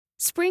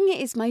Spring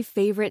is my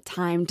favorite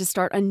time to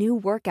start a new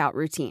workout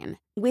routine.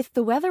 With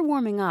the weather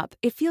warming up,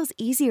 it feels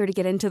easier to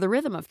get into the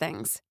rhythm of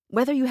things.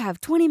 Whether you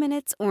have 20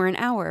 minutes or an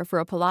hour for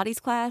a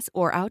Pilates class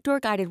or outdoor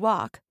guided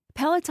walk,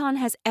 Peloton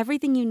has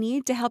everything you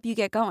need to help you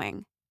get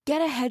going.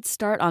 Get a head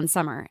start on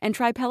summer and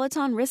try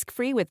Peloton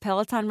risk-free with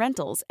Peloton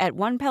Rentals at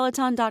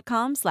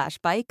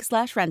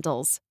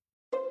onepeloton.com/bike/rentals.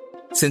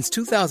 Since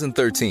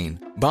 2013,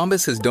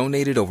 Bombas has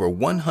donated over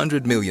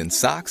 100 million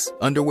socks,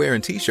 underwear,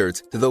 and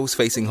T-shirts to those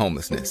facing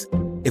homelessness.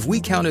 If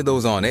we counted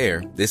those on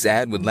air, this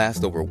ad would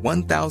last over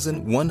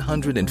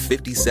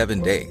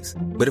 1,157 days.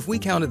 But if we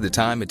counted the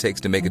time it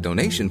takes to make a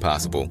donation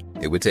possible,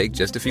 it would take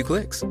just a few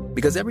clicks.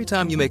 Because every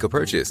time you make a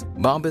purchase,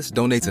 Bombas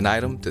donates an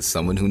item to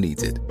someone who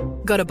needs it.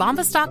 Go to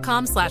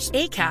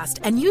bombas.com/ACAST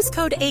and use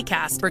code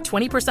ACAST for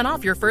 20%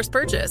 off your first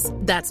purchase.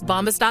 That's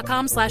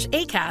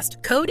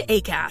bombas.com/ACAST, code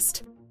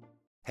ACAST.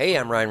 Hey,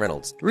 I'm Ryan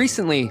Reynolds.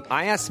 Recently,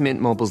 I asked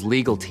Mint Mobile's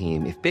legal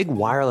team if big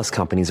wireless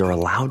companies are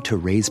allowed to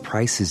raise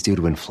prices due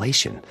to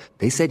inflation.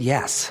 They said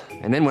yes.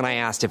 And then when I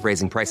asked if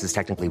raising prices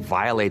technically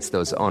violates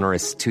those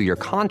onerous two-year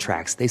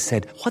contracts, they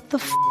said, "What the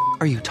f***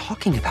 are you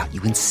talking about,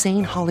 you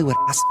insane Hollywood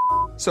ass?"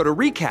 So to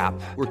recap,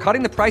 we're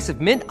cutting the price of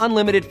Mint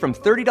Unlimited from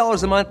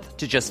 $30 a month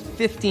to just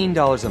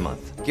 $15 a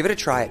month. Give it a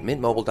try at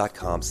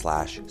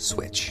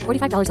mintmobile.com/switch.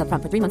 $45 up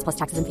front for 3 months plus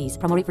taxes and fees.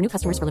 Promo rate for new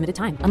customers for limited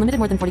time. Unlimited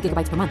more than 40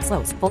 gigabytes per month.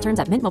 Slows full terms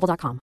at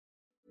mintmobile.com.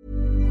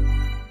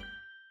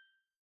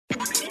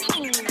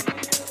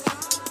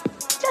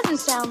 Doesn't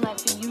sound like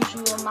the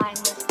usual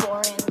mindless,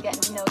 boring, getting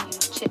to know you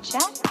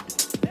chit-chat.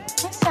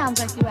 It sounds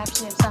like you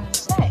actually have something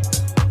to say.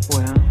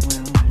 Well,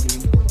 indeed.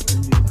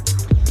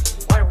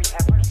 Why are we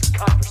having these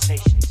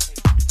conversations?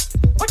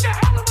 What the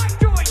hell am I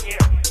doing here?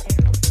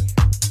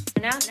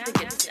 Now the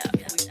good stuff.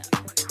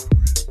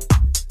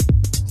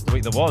 It's the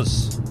week that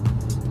was.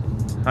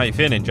 How you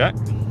feeling, Jack?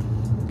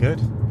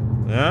 Good.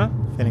 Yeah?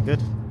 Feeling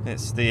good.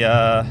 It's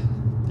the,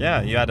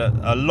 you had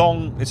a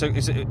long, it's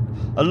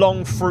a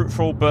long,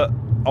 fruitful, but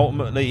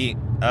ultimately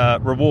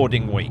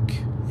rewarding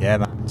week. Yeah,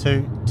 man.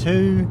 Two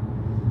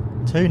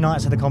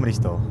nights at the Comedy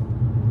Store.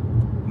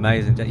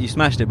 Amazing, Jack. You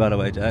smashed it, by the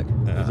way, Jack.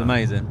 It was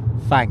amazing.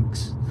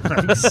 Thanks.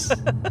 And that's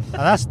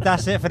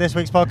it for this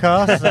week's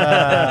podcast.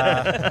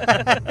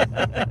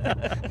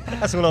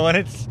 That's all I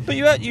wanted. But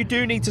you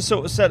do need to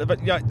sort of celebrate.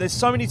 There's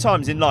so many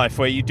times in life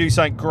where you do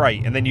something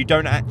great and then you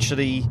don't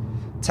actually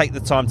take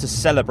the time to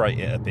celebrate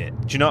it a bit.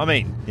 Do you know what I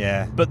mean?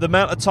 Yeah. But the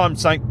amount of time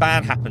something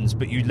bad happens,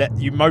 but you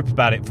mope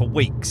about it for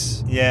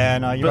weeks. Yeah,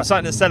 no, you're But right.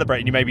 something to celebrate,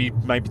 and you maybe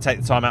take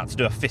the time out to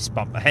do a fist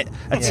bump, a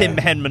Tim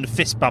Henman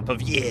fist bump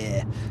of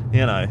you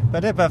know.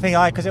 But I think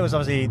because it was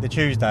obviously the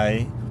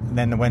Tuesday and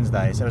then the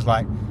Wednesday, so it was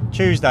like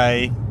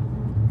Tuesday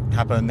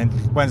happened, then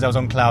Wednesday was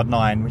on cloud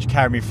 9, which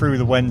carried me through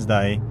the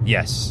Wednesday.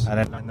 Yes.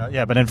 And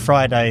then but then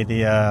Friday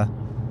the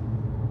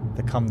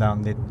come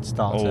down did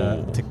start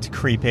to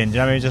creep in. Do you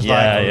know what I mean? Just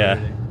like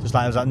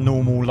it was like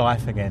normal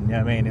life again. You know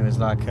what I mean? It was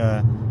like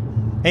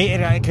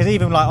because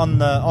even like on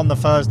the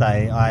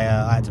Thursday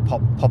I had to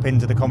pop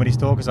into the Comedy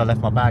Store because I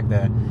left my bag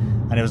there,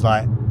 and it was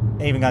like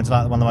even going to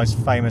like one of the most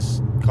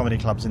famous comedy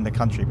clubs in the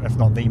country, if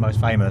not the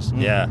most famous.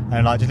 Yeah.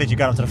 And like just literally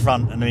going up to the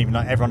front, and then even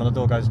like everyone on the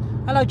door goes,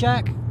 "Hello,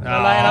 Jack." And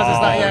I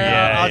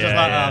was just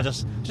like,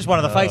 just one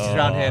of the faces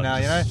around here now,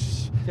 you know.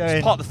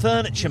 It's part of the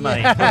furniture,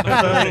 mate. Part of the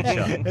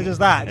furniture. It's just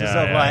that,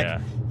 sort of like,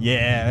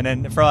 And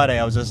then Friday,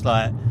 I was just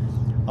like,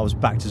 I was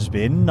back to just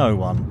being no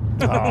one,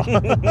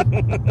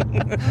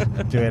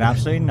 doing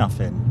absolutely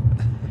nothing.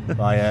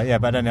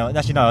 But then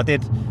actually no, I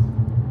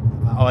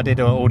did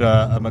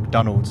order a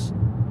McDonald's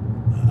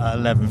at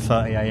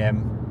 11:30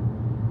 a.m.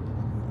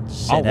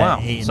 Oh wow!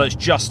 So it's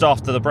just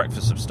after the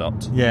breakfast have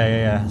stopped.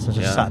 Yeah. So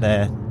just sat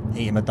there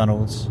eating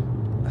McDonald's,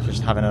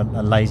 just having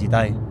a lazy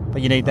day.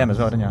 But you need them as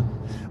well, don't you?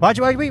 Well,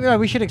 actually,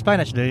 we should explain,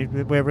 actually.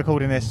 We're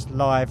recording this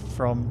live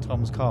from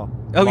Tom's car.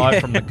 Live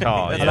from the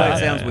car. I know it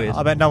sounds weird.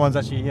 I bet no one's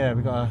actually,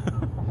 we've got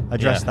to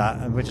address that.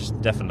 And we're just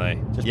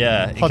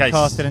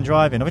podcasting and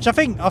driving, which I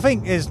think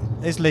is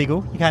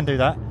legal. You can do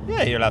that.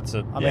 Yeah, you're allowed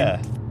to. I mean,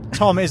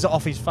 Tom is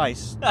off his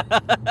face.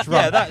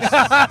 Drunk.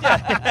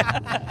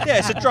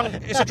 It's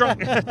a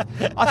drunk.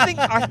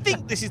 I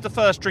think this is the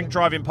first drink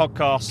driving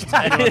podcast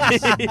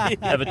anyone's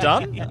ever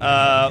done.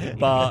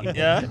 But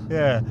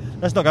yeah.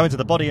 Let's not go into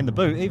the body in the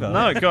boot either.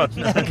 No, God.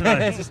 No.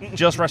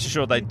 Just rest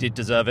assured they did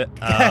deserve it.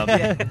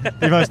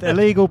 The most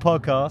illegal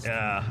podcast.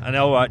 Yeah,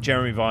 and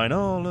Jeremy Vine.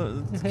 Oh,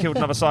 look, killed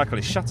another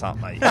cyclist. Shut up,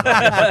 mate.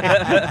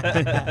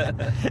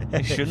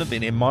 He shouldn't have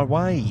been in my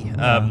way.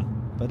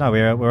 But no,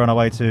 we're on our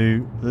way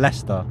to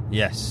Leicester.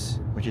 Yes.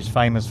 Which is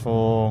famous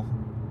for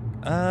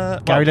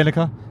Gary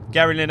Lineker.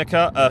 Gary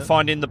Lineker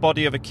finding the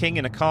body of a king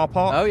in a car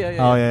park. Oh,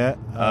 yeah.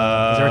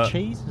 Is there a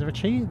cheese? Is there a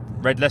cheese?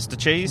 Red Leicester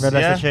cheese.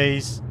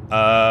 Cheese.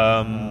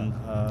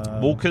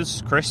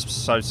 Walkers, crisps.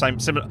 So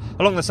similar,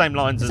 along the same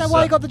lines. Is that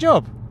why he got the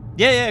job?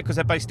 Yeah, because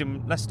they're based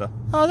in Leicester.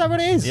 Oh, is that what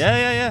it is?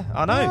 Yeah.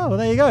 I know. Oh, well,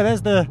 there you go.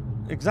 There's the...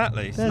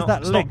 Exactly. There's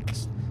that link.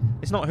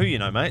 It's not who you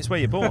know, mate. It's where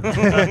you're born.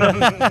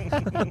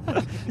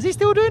 Is he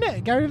still doing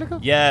it, Gary Lineker?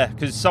 Yeah,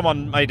 because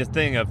someone made a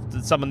thing of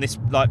someone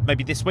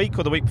maybe this week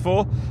or the week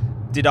before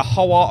did a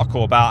whole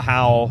article about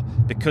how,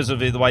 because of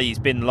the way he's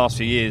been the last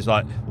few years,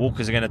 like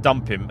Walkers are going to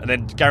dump him. And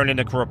then Gary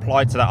Lineker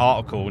replied to that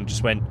article and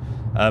just went,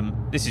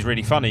 "This is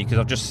really funny because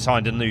I've just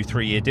signed a new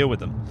 3-year deal with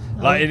them."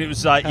 Like, and it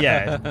was like,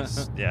 yeah.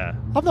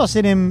 I've not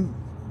seen him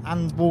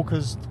and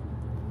Walker's.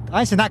 I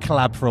ain't seen that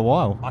collab for a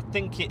while. I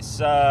think it's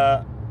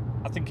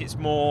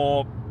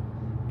more.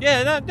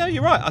 Yeah, no,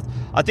 you're right.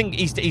 I think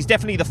he's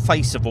definitely the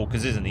face of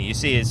Walkers, isn't he? You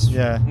see his.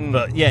 Yeah.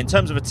 But yeah, in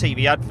terms of a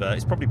TV advert,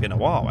 it's probably been a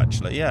while,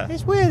 actually. Yeah.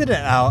 It's weird, isn't it?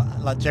 How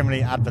like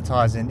generally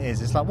advertising is.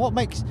 It's like what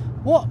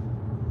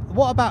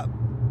about.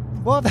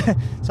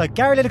 So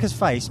Gary Lineker's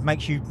face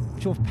makes you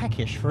sort of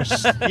peckish for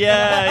us.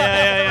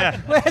 Yeah.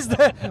 Where's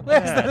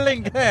the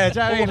link there? Do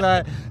you know what I mean?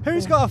 Like,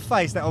 who's got a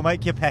face that will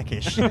make you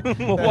peckish?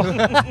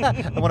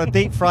 I want a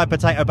deep fried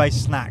potato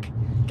based snack.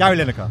 Gary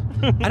Lineker.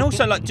 And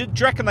also, like, do you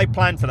reckon they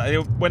planned for that?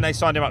 When they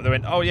signed him up, they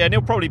went, "Oh yeah, and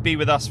he'll probably be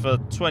with us for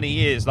 20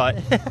 years." Like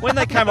when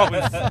they came up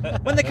with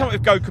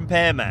Go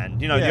Compare Man,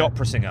 the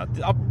opera singer.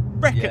 I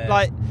reckon,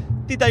 like,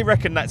 did they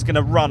reckon that's going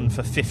to run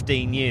for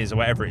 15 years or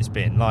whatever it's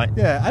been? Like,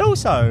 yeah, and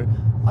also,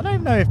 I don't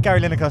even know if Gary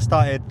Lineker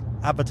started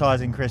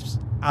advertising crisps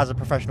as a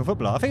professional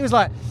footballer. I think it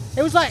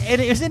was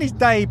in his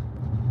day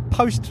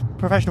post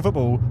professional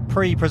football,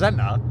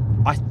 pre-presenter.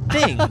 I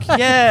think,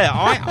 yeah,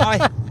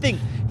 I think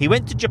he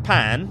went to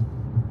Japan,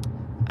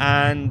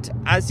 and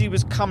as he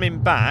was coming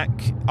back,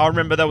 I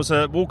remember there was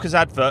a Walker's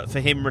advert for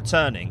him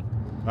returning.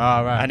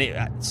 Oh, right.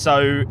 And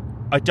so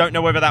I don't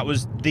know whether that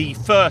was the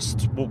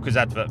first Walker's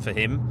advert for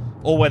him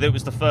or whether it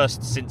was the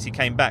first since he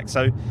came back.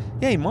 So,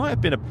 yeah, he might have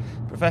been a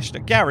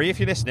professional. Gary, if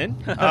you're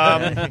listening. Well,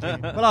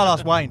 I'll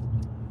ask Wayne.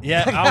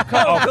 Yeah, of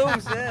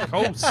course, yeah. Of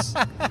course.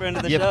 Friend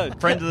of the show.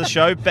 Friend of the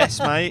show, best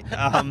mate,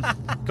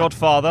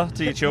 godfather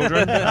to your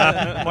children,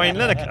 Wayne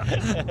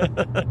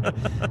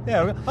Lineker.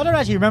 Yeah, I don't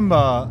actually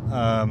remember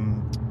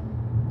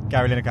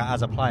Gary Lineker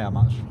as a player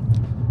much.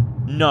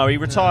 No, he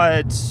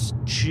retired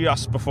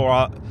just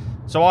before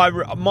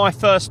my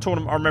first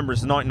tournament I remember is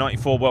the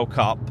 1994 World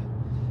Cup.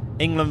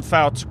 England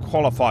failed to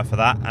qualify for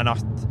that, and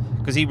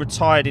because he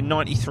retired in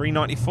 93,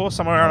 94,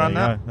 somewhere around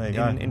that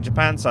in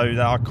Japan. So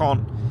I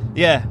can't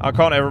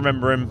ever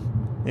remember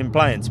him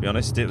playing. To be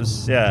honest, it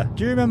was Do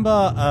you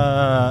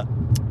remember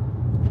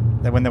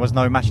when there was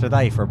no match of the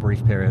day for a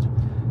brief period?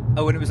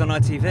 Oh, when it was on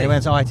ITV. It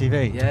went to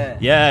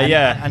ITV.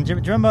 Yeah. And do you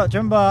remember?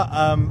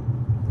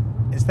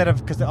 Instead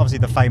of, because obviously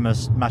the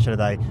famous match of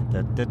the day,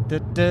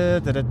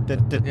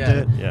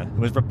 it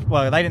was,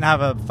 well, they didn't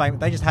have a famous,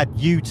 they just had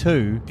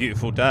U2.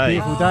 Beautiful Day.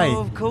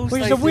 Of course.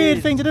 Which is a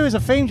weird thing to do as a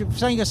theme,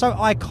 saying you're so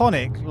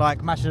iconic,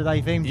 like match of the day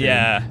theme tune.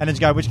 Yeah. And then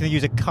just go, we're just going to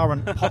use a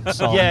current pop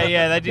song.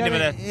 Yeah, they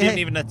didn't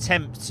even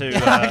attempt to.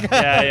 Didn't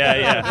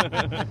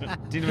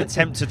even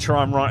attempt to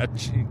try and write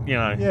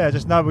Yeah,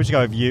 just no, we'll just go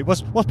with you.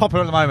 What's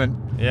popular at the moment?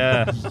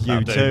 Yeah.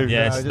 U2.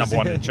 Yeah, it's number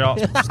one in the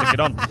charts. Stick it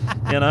on.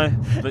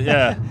 But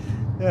yeah.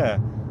 Yeah,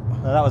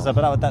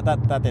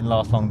 that didn't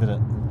last long, did it?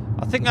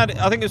 I think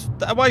it was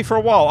away for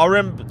a while. I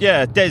remember,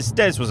 Des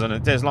wasn't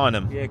it? Des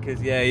Lynham. Yeah, because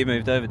he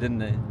moved over,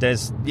 didn't he?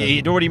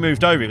 He'd already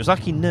moved over. It was like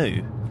he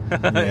knew.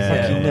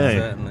 Yeah, he knew.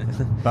 Certainly.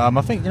 But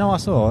I think what I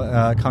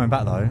saw coming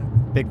back though,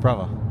 Big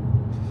Brother.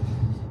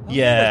 It's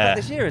back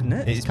this year, isn't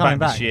it? It's coming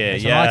back this year.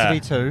 It's on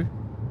ITV2.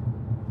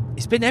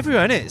 It's been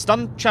everywhere, isn't it? It's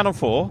done Channel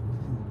 4,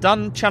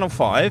 done Channel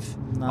 5,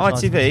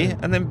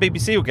 ITV, and then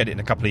BBC will get it in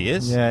a couple of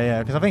years.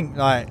 Yeah. Because I think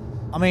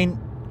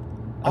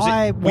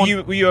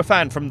were you a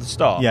fan from the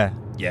start? Yeah,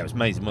 it was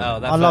amazing.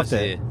 Wasn't it? I loved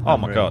it. Oh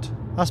my god,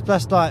 that's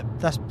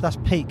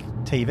peak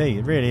TV.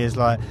 It really is.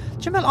 Like, do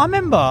you remember? I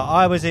remember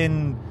I was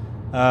in.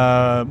 So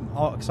I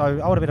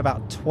would have been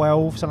about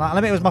 12, something like that.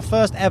 I mean, it was my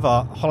first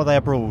ever holiday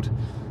abroad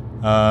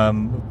with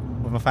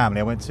my family.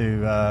 I went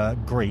to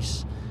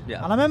Greece, and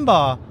I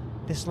remember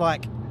this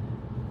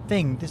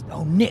thing.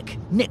 Nick,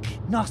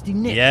 nasty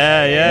Nick.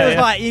 Yeah. It was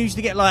like you used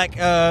to get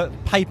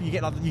paper. You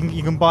get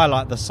you can buy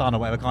the Sun or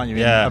whatever, can't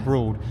you?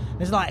 Abroad. It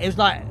was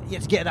like you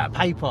had to get that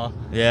paper.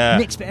 Yeah.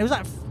 Nick's. It was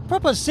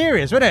proper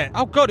serious, wasn't it?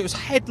 Oh god, it was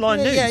headline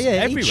news. Yeah.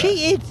 Everywhere.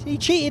 He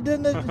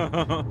cheated.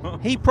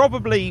 He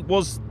probably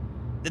was.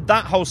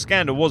 That whole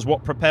scandal was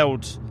what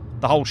propelled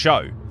the whole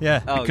show. Yeah.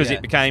 Because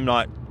it became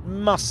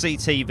must-see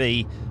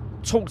TV.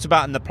 Talked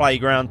about in the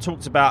playground.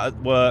 Talked about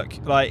at work.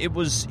 It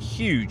was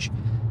huge.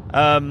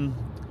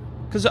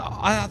 Because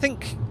I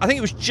think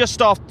it was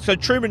just after. So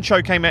Truman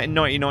Show came out in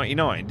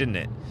 1999, didn't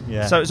it?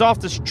 Yeah. So it was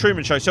after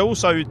Truman Show. So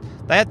also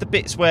they had the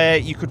bits where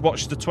you could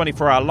watch the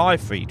 24-hour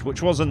live feed,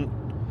 which wasn't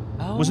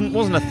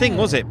a thing,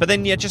 was it? But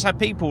then you just had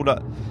people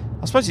that.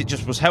 I suppose it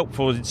just was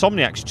helpful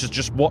insomniacs to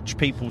just watch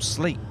people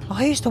sleep.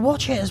 I used to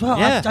watch it as well.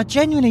 Yeah. I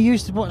genuinely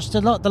used to watch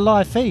the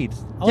live feed.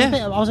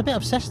 I was a bit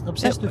obsessed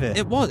with it.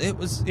 It was.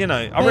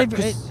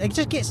 It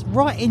just gets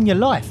right in your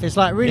life. It's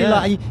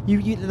really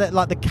you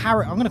the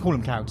character. I'm going to call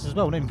them characters as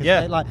well.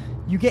 Because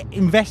you get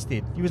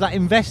invested. You was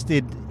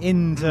invested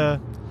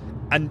into.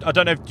 And I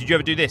don't know. Did you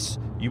ever do this?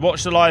 You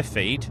watch the live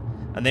feed,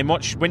 and then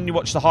when you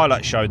watch the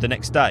highlight show the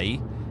next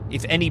day,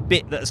 if any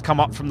bit that has come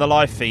up from the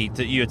live feed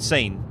that you had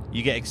seen,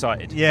 you get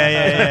excited.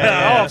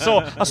 Yeah.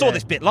 I saw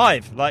this bit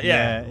live.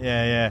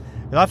 Yeah.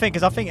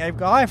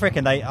 I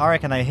reckon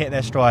they hit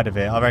their stride of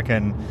it. I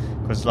reckon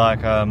because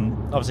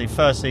obviously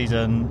first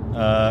season,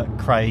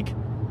 Craig.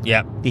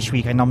 Yeah. This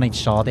week I nominated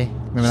Sade.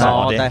 Remember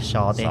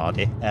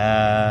Sade.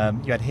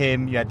 You had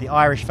him. You had the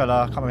Irish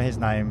fella. I can't remember his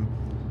name.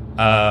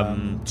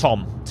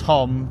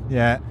 Tom.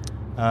 Yeah.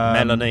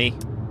 Melanie.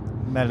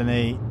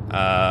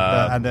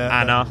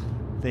 Anna.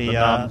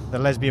 The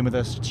lesbian with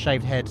a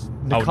shaved head.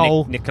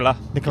 Nicole. Nicola.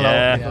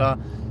 Nicola.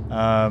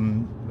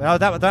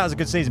 That was a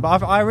good season,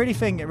 but I really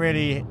think it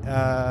really.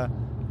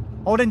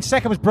 Then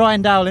second was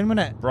Brian Dowling,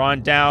 wasn't it?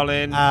 Brian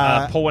Dowling,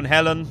 Paul and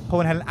Helen,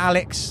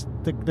 Alex,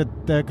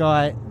 the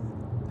guy.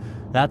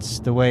 That's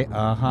the way.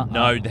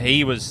 No,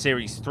 he was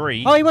series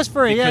 3. Oh, he was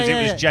 3. Because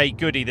it was Jade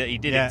Goody that he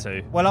did it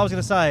to. Well, I was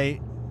going to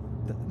say,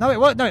 it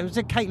was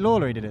Kate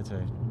Lawler he did it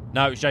to.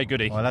 No, it was Jade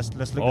Goody. Well, let's look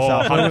this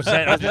up. 100%.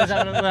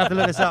 We'll have to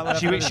look this up.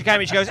 She came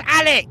and she goes,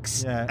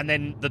 Alex! Yeah. And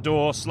then the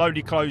door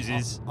slowly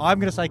closes. I'm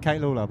going to say Kate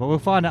Lawler, but we'll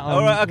find out.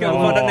 All right, okay, we'll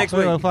find out next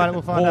week. We'll find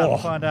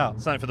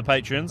out. Something for the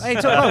patrons. Hey,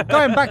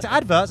 going back to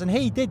adverts, and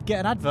he did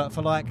get an advert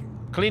for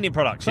cleaning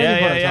products.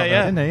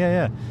 Didn't he?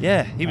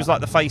 Yeah, he was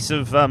like the face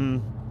of.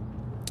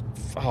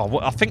 I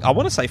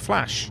want to say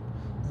Flash,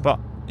 but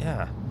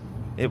yeah,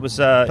 it was.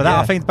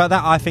 I think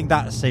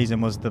that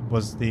season was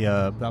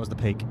the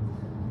peak.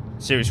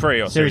 Series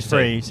 3 or Series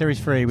 3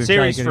 with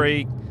Series Jade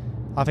 3.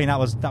 I think that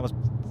was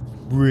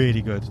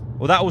really good.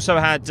 Well, that also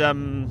had.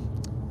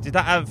 Did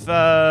that have?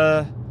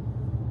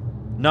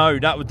 No,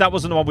 that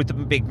wasn't the one with the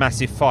big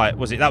massive fight,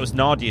 was it? That was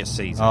Nadia's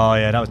season. Oh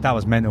yeah, that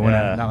was mental,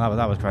 wasn't it?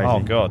 That was crazy.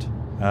 Oh god.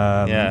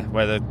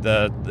 Where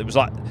it was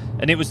like,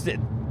 and it was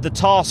the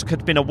task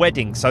had been a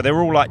wedding, so they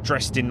were all like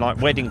dressed in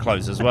like wedding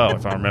clothes as well,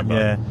 if I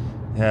remember.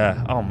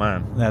 Yeah. Oh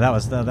man. Yeah, that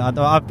was.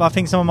 I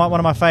think one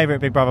of my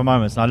favourite Big Brother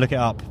moments, and I look it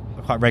up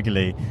quite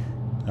regularly.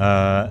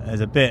 There's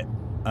a bit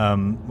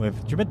with.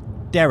 Do you remember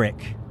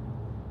Derek,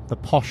 the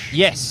posh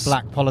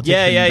black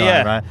politician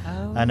guy, right?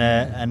 Oh.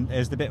 And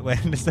there's the bit where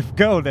there's the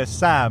girl, there's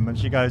Sam, and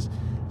she goes,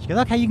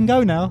 okay, you can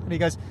go now. And he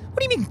goes, what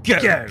do you mean go?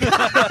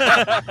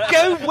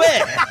 Go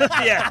where?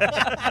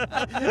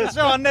 Yeah. It's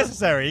so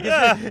unnecessary. He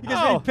gets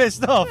really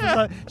pissed off.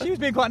 She was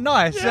being quite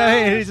nice.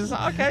 Yeah. So he's just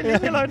like, okay,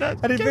 leave me alone now.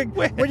 And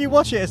when you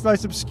watch it, it's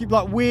most obscure,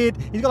 like weird.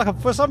 He's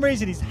got for some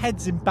reason his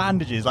head's in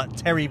bandages, like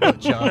Terry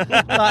Butcher.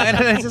 And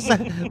it's just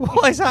like,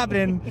 what is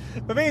happening?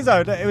 The thing is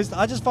though,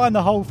 I just find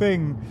the whole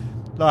thing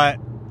like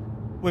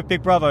with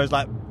Big Brother is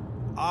like.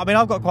 I mean,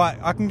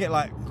 I can get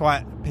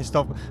quite pissed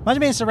off. Imagine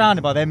being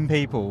surrounded by them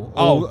people.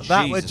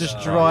 That would just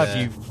drive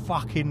you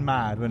fucking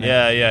mad, wouldn't it?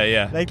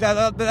 Yeah. I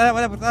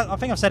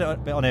think I've said it a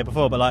bit on here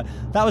before, but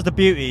that was the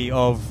beauty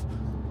of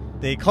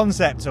the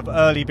concept of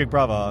early Big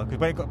Brother.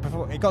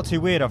 Because it got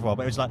too weird after a while.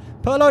 But it was like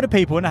put a load of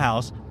people in the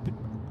house,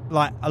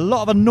 like a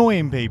lot of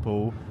annoying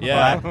people,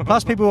 right?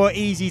 Plus people who are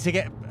easy to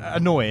get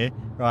annoy,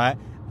 right?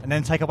 And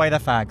then take away their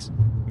fags.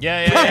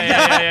 Yeah.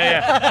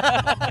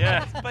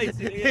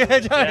 Basically,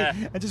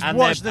 and just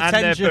watch the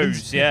tensions. And their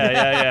booze.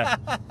 Yeah.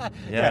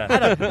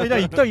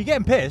 You're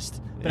getting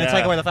pissed, but then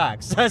take away the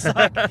facts. So it's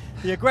like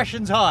the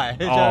aggression's high.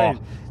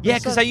 Yeah,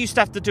 because they used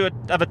to have to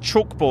have a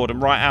chalkboard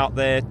and write out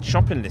their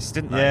shopping list,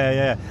 didn't they?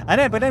 Yeah.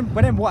 And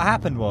then what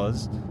happened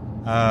was,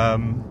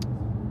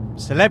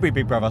 Celebrity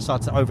Big Brother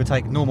started to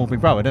overtake normal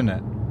Big Brother, didn't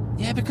it?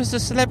 Yeah, because the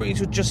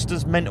celebrities were just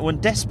as mental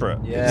and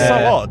desperate. Yeah. It's so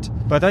odd.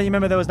 But don't you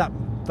remember there was that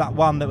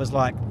one that was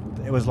like.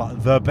 It was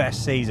like the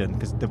best season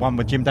because the one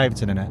with Jim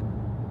Davidson in it.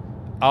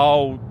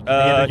 Oh, you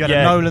had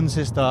a Nolan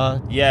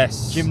sister.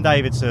 Yes. Jim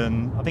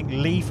Davidson. I think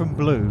Lee from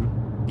Blue.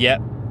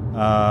 Yep.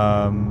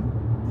 That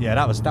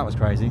was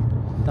crazy.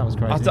 That was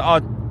crazy.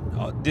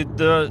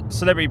 The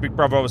Celebrity Big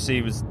Brother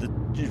obviously was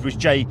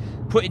Jay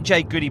putting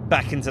Jay Goody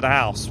back into the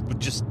house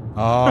would just.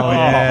 Oh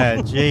yeah,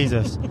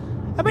 Jesus.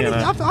 I mean,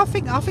 I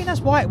think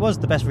that's why it was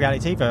the best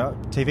reality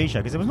TV show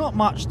because there was not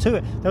much to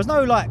it. There was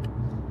no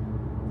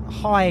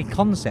high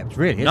concept,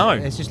 really. No,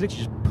 it's just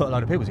literally just put a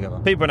load of people together.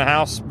 People in a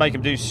house, make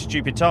them do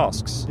stupid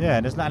tasks. Yeah,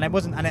 and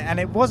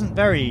it wasn't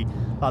very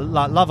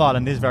like Love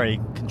Island is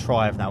very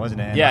contrived now, isn't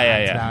it?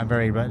 Yeah.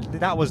 But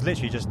that was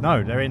literally just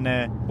they're in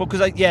there. Well,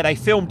 because they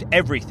filmed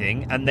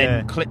everything and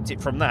then clipped it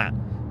from that.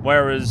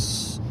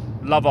 Whereas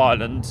Love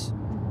Island,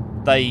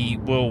 they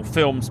will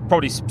film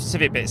probably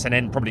specific bits and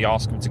then probably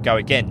ask them to go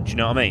again. Do you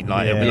know what I mean?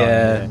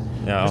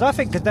 Because I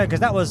think because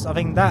that was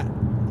that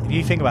if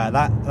you think about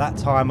it, that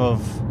time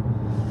of.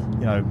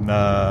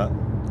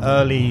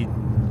 Early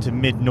to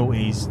mid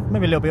noughties,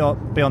 maybe a little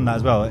bit beyond that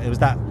as well. It was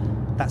that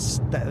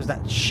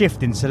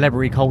shift in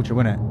celebrity culture,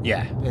 wasn't it?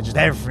 Yeah, just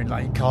everything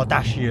like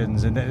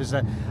Kardashians, and it was.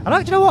 And do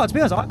you know what? To be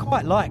honest, I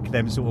quite like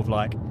them sort of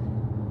like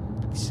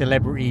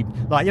celebrity,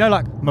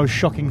 like most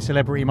shocking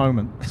celebrity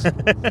moments.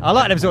 I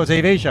like them sort of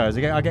TV shows.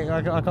 I get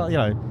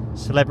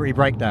celebrity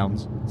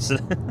breakdowns. You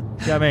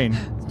know what I mean?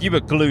 You were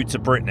glued to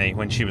Britney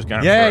when she was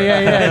going through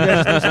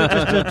it.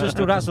 Just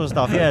all that sort of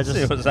stuff. Yeah, just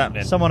see what's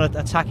happening. Someone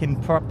attacking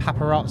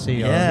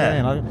paparazzi.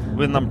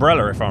 With an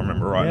umbrella, if I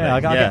remember right. Yeah,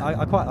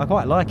 I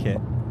quite like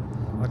it.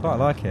 I quite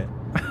like it.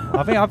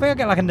 I think I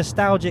get like a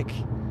nostalgic.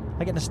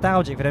 I get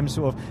nostalgic for them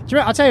sort of.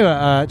 I'll tell you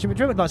what.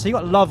 So you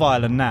got Love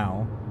Island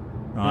now,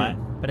 right?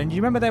 But then do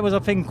you remember there was a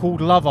thing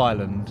called Love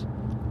Island?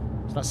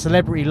 It's like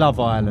Celebrity Love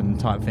Island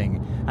type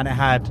thing, and it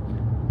had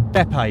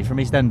Beppe from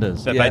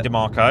EastEnders. Beppe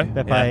DeMarco.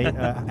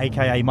 Beppe,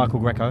 a.k.a. Michael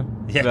Greco.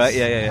 Yes. Right,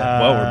 yeah.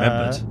 Well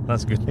remembered.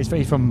 That's good.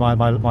 He's from my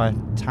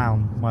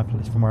town, my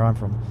place, from where I'm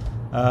from.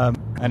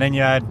 And then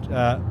you had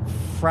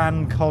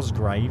Fran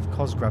Cosgrave,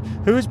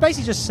 who was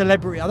basically just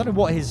celebrity. I don't know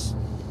what his...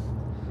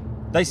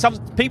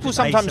 People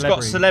sometimes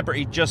got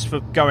celebrity just for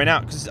going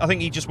out, because I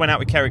think he just went out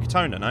with Kerry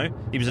Katona. No,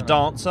 he was a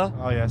dancer.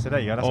 Oh yeah, so there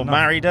you go. That's or enough.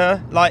 Married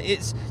her. Like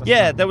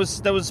there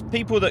was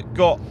people that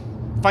got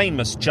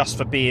famous just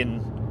for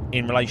being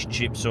in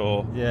relationships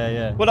or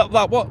Well,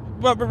 like what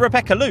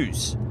Rebecca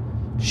Lewis,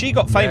 she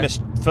got famous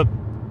for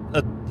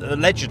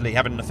allegedly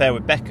having an affair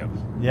with Beckham.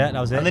 Yeah, that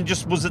was it. And then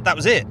that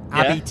was it.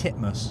 Abby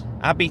Titmus.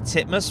 Abby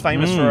Titmus,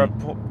 famous for a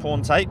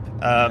porn tape,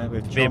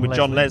 being with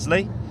John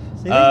Leslie.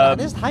 See,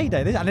 this is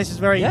heyday, and this is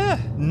very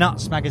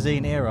Nuts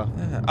magazine era.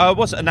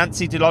 Was it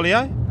Nancy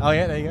DeLolio? Oh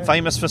yeah, there you go.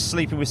 Famous for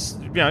sleeping with,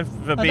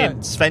 for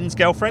being Sven's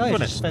girlfriend,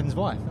 wasn't it? Sven's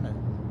wife, isn't it?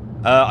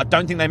 I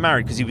don't think they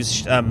married because he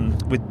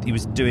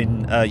was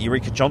doing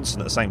Eureka Johnson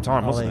at the same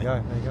time, wasn't he?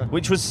 There you go.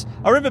 Which was,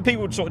 I remember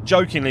people sort of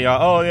jokingly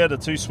like, "Oh yeah, the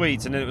two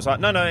Swedes," and then it was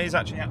like, "No, he's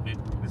actually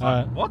happening." It's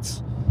like,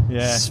 what?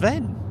 Yeah,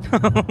 Sven.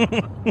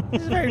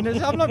 This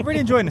is I'm not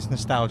really enjoying this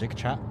nostalgic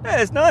chat.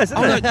 Yeah, it's nice,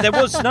 isn't it?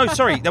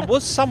 There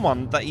was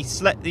someone that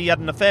he had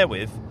an affair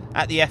with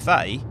at the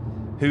FA,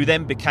 who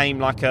then became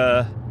like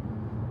her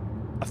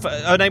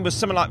name was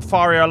something like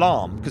Fire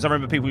Alarm, because I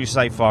remember people used to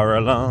say Fire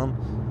Alarm.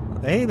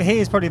 He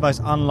is probably the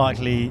most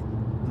unlikely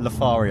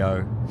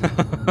Lothario.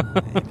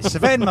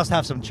 Sven must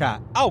have some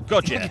chat. Oh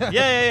god,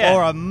 yeah.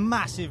 Or a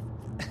massive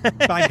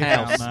bank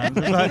account, man.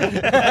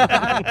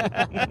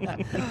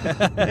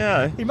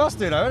 Yeah, he must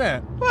do though, isn't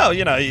it? Well,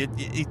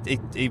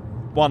 he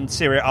won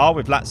Serie A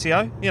with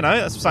Lazio.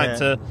 That's something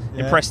to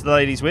impress the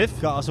ladies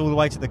with. Got us all the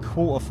way to the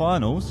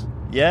quarterfinals.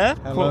 Yeah,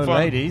 hello,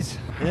 ladies.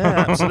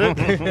 Yeah,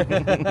 absolutely.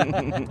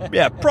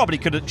 Yeah, probably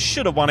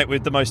should have won it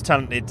with the most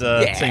talented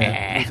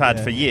team we've had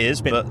for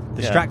years. But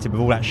distracted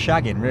with all that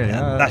shagging, really.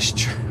 That's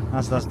true.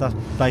 That's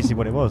basically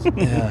what it was.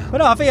 Yeah. But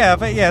no, I think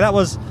that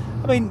was.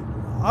 I mean,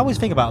 I always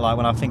think about like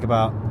when I think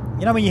about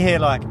when you hear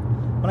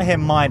when I hear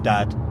my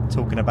dad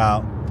talking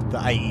about the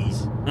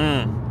 80s.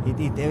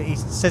 He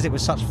says it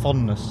with such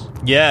fondness.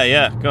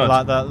 Yeah,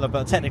 God.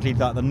 But technically,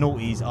 like the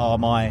noughties are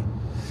my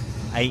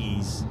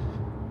 80s.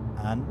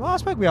 And well, I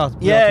suppose we are.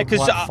 Yeah,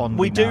 because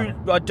we do.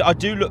 I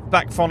do look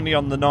back fondly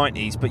on the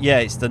 90s, but yeah,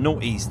 it's the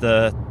noughties,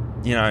 the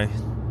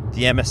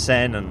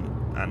MSN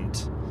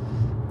and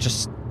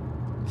just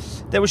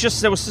there was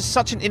just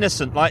such an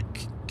innocent,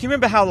 like. Can you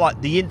remember how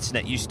like the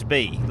internet used to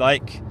be?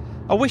 Like,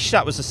 I wish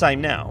that was the same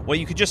now, where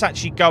you could just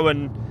actually go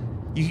and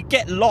you could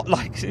get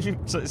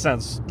it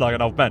sounds like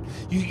an old man.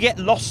 You could get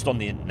lost on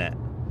the internet.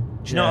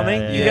 Do you know what I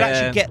mean? You could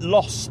actually get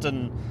lost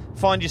and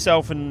find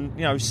yourself and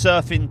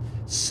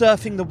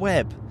surfing the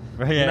web.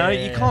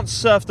 You can't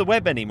surf the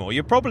web anymore.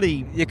 You're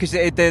probably because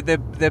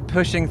they're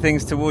pushing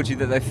things towards you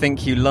that they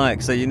think you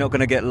like, so you're not going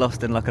to get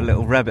lost in like a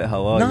little rabbit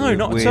hole. Are no, you?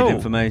 Not weird at all.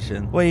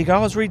 Information. Where you go, I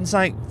was reading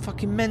something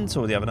fucking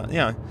mental the other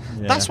night.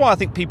 That's why I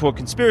think people are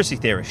conspiracy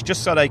theorists,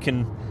 just so they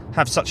can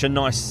have such a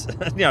nice,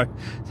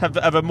 have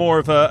a more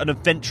of an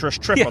adventurous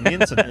trip on the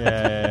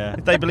internet.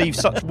 If they believe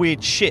such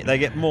weird shit, they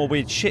get more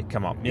weird shit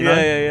come up. You know?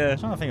 I'm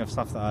trying to think of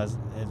stuff that is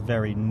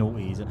very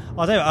naughty.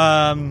 I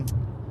don't know.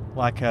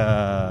 Like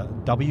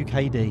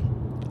WKD.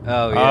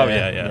 Oh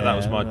yeah. That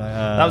was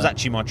that was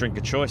actually my drink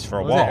of choice for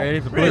a while.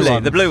 It really?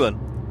 The blue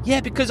one?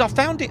 Yeah, because I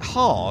found it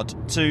hard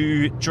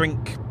to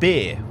drink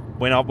beer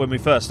when we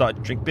first started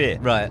to drink beer.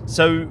 Right.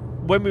 So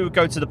when we would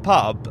go to the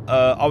pub,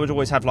 I would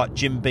always have like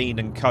Jim Beam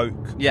and Coke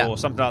or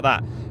something like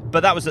that.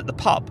 But that was at the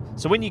pub.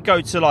 So when you go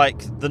to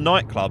like the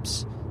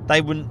nightclubs, they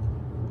wouldn't.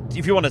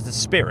 If you wanted the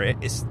spirit,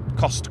 it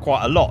cost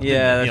quite a lot.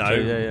 Yeah, that's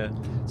true. Yeah.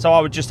 So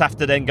I would just have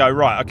to then go,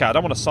 right, okay, I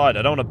don't want a cider,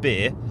 I don't want a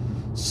beer.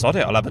 Sod it,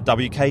 I'll have a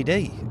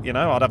WKD.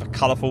 I'd have a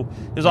colourful.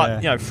 It was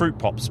like fruit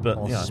pops, but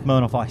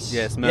Smirnoff Ice.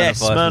 Yeah,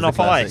 Smirnoff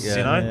Ice.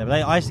 Yeah,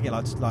 but I used to get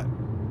like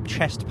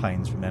chest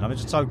pains from them. I was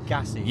just so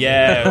gassy.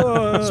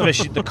 Yeah,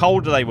 especially the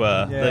colder they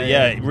were.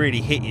 It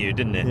really hit you,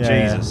 didn't it?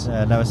 Yeah, Jesus.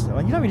 Yeah,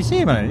 you don't really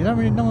see them,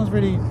 man. No one's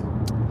really.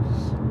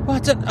 Well,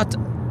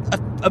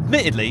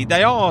 admittedly,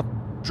 they are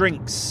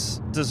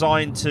drinks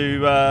designed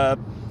to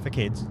for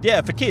kids. Yeah,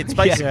 for kids,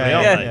 basically,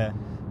 aren't they?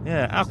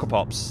 Yeah,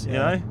 alcopops,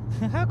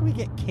 How can we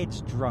get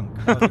kids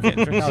drunk? That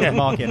was a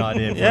marketing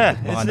idea.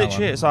 It's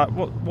literally. It's like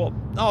what?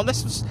 Oh,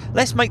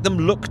 let's make them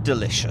look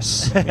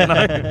delicious.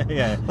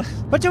 Yeah.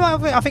 But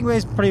I think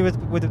it's probably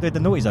with the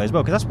noughties though as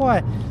well, because that's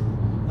why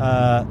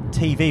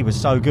TV was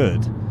so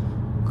good,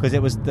 because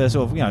it was the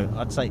sort of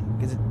I'd say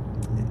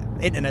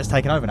internet's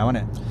taken over now,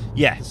 isn't it?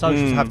 Yeah, the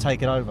socials have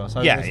taken over.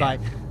 So it's like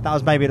that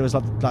was maybe it was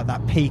like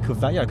that peak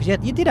of that, because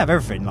you did have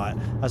everything. Like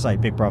I say,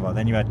 Big Brother.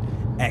 Then you had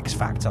X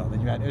Factor.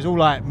 Then it was all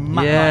like I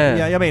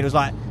mean, it was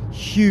like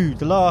huge.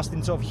 The last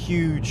in sort of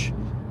huge.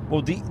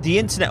 Well, the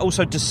internet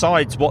also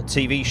decides what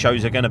TV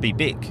shows are going to be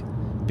big,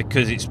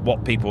 because it's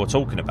what people are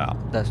talking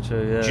about. That's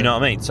true. Yeah. Do you know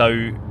what I mean?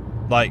 So,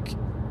 like,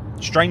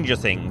 Stranger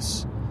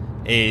Things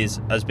is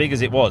as big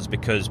as it was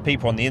because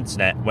people on the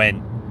internet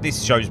went,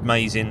 this show's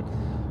amazing,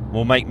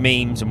 we'll make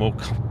memes and we'll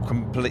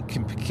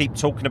keep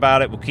talking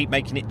about it, we'll keep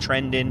making it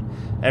trending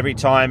every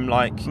time,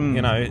 like,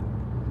 you know.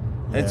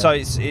 Yeah. And so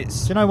it's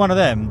Do you know one of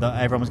them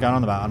that everyone was going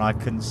on about, and I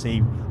could see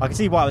why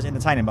it was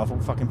entertaining, but I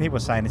thought fucking people were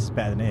saying this is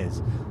better than it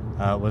is,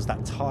 was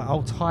that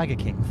old Tiger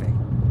King thing.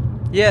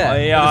 Yeah, at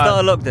the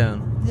start of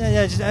lockdown.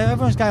 Yeah, just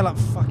everyone's going like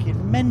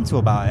fucking mental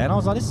about it, and I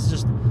was like, this is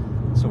just,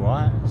 it's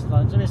alright.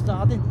 I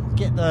didn't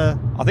get the.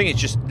 I think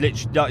it's just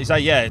literally, like you say,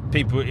 yeah,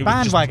 people. It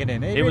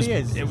bandwagoning. It was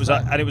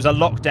and it was a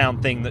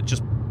lockdown thing that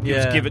just. It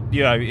was given,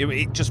 you know,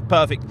 it just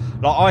perfect.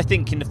 Like, I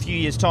think in a few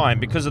years' time,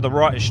 because of the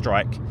writer's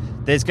strike,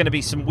 there's going to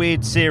be some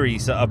weird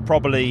series that are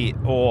probably,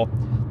 or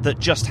that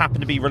just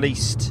happen to be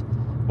released,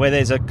 where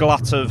there's a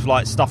glut of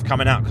like stuff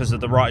coming out because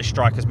of the writer's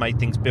strike has made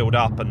things build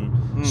up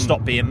and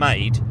stop being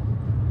made,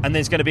 and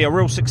there's going to be a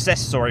real success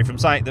story from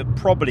something that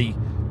probably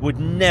would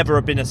never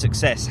have been a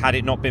success had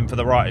it not been for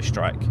the writer's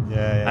strike.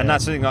 And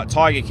that's something like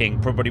Tiger King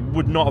probably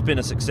would not have been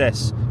a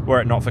success were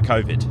it not for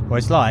COVID. Well,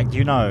 it's like,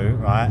 you know,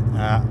 right?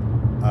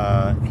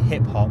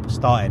 Hip hop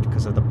started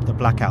because of the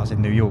blackouts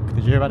in New York. Did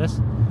you hear about this?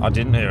 I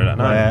didn't hear that.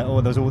 No.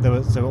 There was a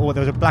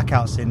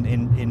blackouts in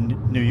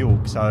New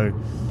York. So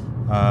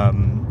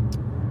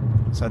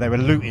they were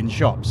looting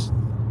shops.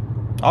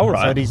 Oh,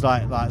 right. So these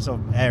like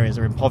sort of areas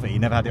are in poverty. You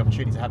never had the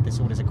opportunity to have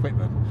all this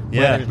equipment.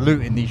 Yeah. They were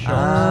looting these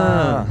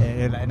shops.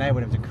 It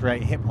enabled them to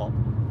create hip hop.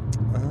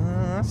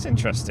 That's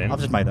interesting. I've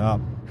just made it up.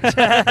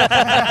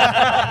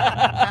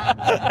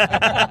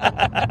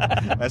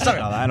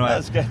 Something like that, anyway.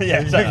 That's good.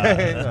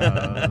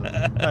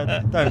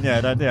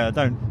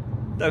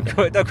 Don't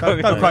quote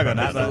me on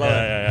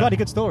that. Bloody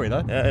good story,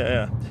 though.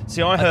 Yeah.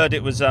 See, I heard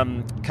it was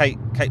Kate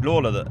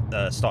Lawler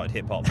that started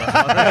hip hop.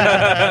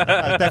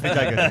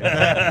 Definitely good.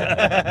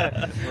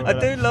 I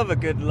do love a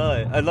good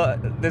lie.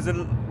 There's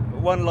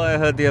one lie I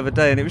heard the other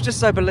day, and it was just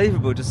so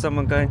believable. Just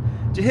someone going,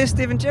 "Do you hear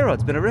Stephen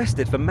Gerrard's been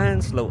arrested for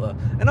manslaughter?"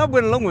 And I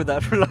went along with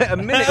that for like a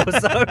minute or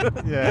so.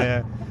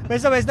 Yeah.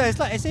 But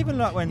it's even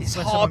like when it's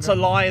hard to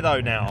lie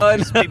though now.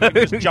 People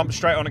just jump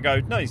straight on and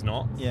go, "No, he's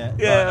not." Yeah. Like,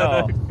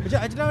 But do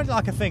you know,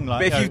 like a thing like.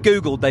 But if you've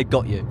Googled, they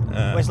got you.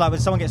 Where it's like when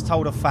someone gets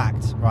told a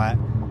fact, right,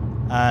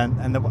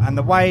 and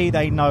the way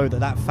they know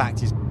that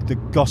fact is the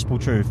gospel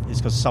truth is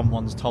because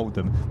someoe's told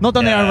them, not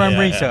done their own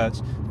research,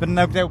 but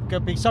they'll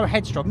be so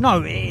headstrong.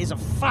 No, it is a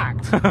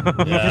fact.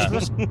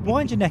 Just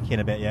wind your neck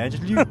in a bit,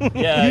 just you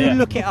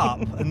look it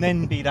up and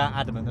then be that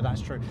adamant that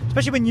that's true,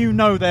 especially when you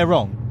know they're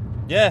wrong.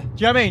 Yeah. Do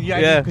you know what I mean?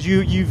 Yeah. Because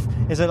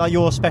you've is it like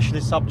your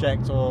specialist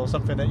subject or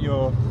something that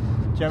you're? Do you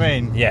know what I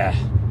mean? Yeah.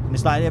 And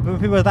it's like when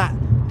people are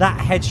that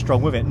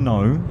headstrong with it.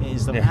 No, it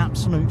is the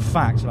absolute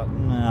fact. Like,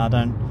 no, I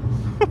don't.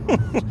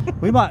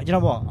 We might. You know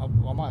what? I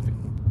might have to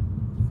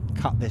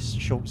cut this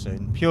short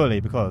soon purely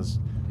because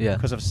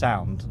of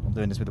sound. I'm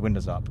doing this with the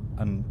windows up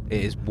and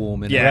it is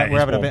warm in here. We're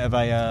having a bit of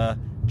a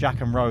Jack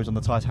and Rose on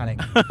the Titanic.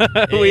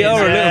 We are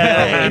a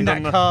little bit in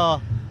that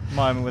car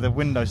moment with the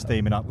window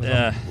steaming up.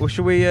 Well,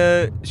 should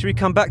we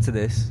come back to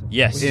this?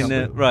 Yes.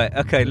 Right.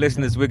 Okay,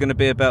 listeners, we're going to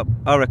be about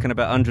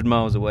 100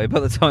 miles away by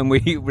the time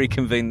we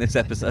reconvene this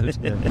episode.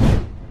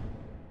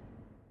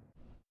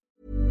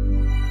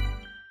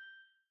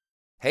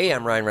 Hey,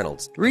 I'm Ryan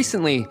Reynolds.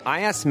 Recently,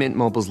 I asked Mint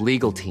Mobile's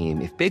legal team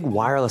if big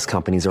wireless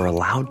companies are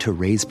allowed to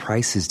raise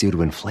prices due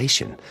to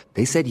inflation.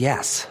 They said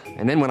yes.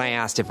 And then when I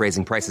asked if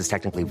raising prices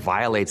technically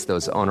violates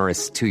those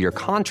onerous 2-year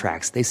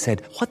contracts, they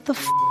said, "What the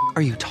f***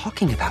 are you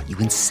talking about, you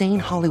insane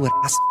Hollywood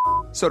ass?"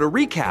 So to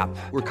recap,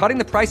 we're cutting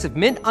the price of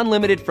Mint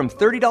Unlimited from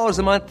 $30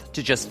 a month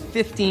to just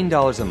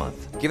 $15 a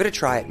month. Give it a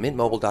try at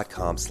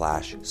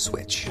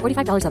mintmobile.com/switch.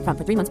 $45 up front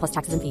for 3 months plus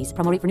taxes and fees.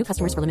 Promo rate for new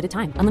customers for limited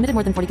time. Unlimited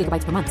more than 40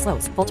 gigabytes per month.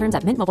 Slows full terms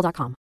at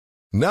mintmobile.com.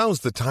 Now's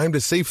the time to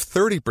save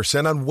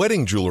 30% on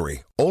wedding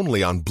jewelry,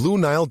 only on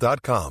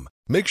BlueNile.com.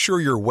 Make sure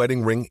your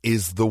wedding ring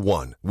is the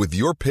one with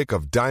your pick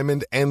of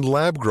diamond and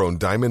lab-grown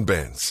diamond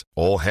bands,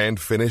 all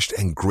hand-finished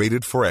and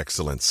graded for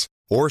excellence.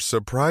 Or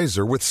surprise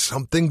her with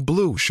something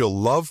blue she'll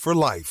love for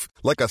life,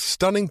 like a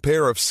stunning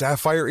pair of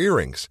sapphire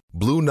earrings.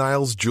 Blue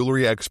Nile's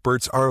jewelry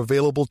experts are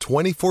available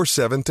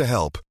 24/7 to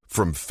help,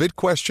 from fit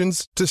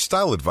questions to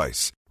style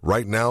advice.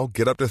 Right now,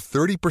 get up to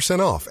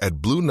 30% off at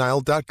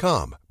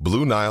BlueNile.com.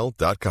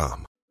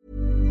 BlueNile.com.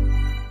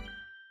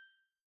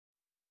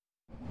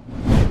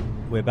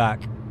 We're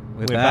back.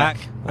 We're back.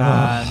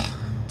 And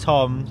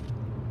Tom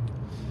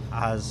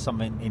has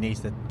something he needs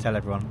to tell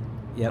everyone.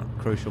 Yep,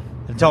 crucial.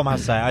 And Tom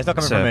has to say it. It's not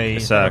coming from me.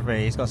 It's coming from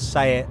me. He's got to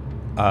say it.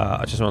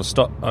 I just want to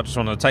stop. I just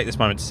want to take this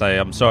moment to say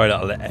I'm sorry that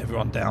I let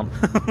everyone down.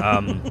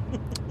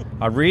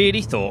 I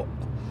really thought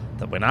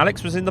that when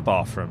Alex was in the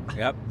bathroom,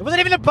 it wasn't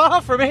even a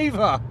bathroom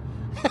either.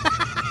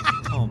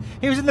 Tom,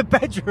 he was in the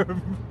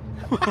bedroom.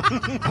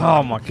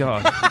 Oh my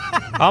god!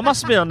 I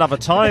must have been another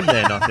time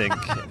then. I think.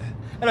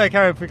 Anyway,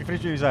 carry on. Finish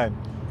what you were saying.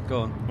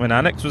 Go on. When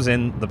Alex was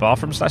in the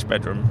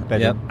bathroom/bedroom,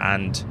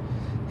 and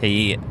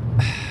he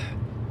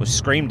was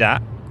screamed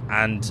at,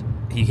 and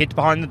he hid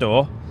behind the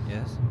door.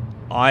 Yes.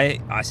 I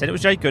said it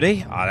was Jade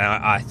Goody.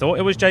 I thought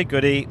it was Jade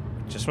Goody.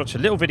 Just watch a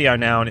little video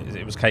now, and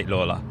it was Kate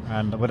Lawler.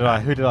 And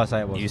who did I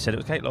say it was? You said it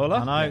was Kate Lawler.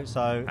 I know.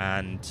 So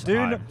and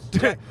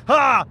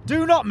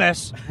do not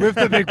mess with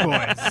the big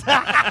boys.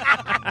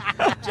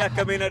 Jack,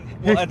 I mean,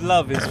 what I'd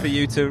love is for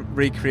you to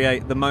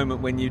recreate the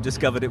moment when you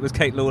discovered it was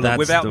Kate Lawler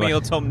without me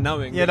or Tom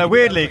knowing. Yeah, no,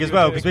 weird league as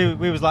well, because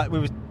we was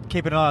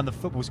keeping an eye on the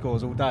football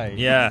scores all day.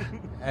 Yeah.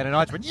 And then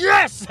I just went,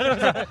 yes!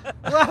 What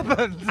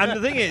happened? And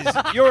the thing is,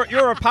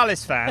 you're a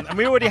Palace fan, and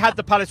we already had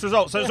the Palace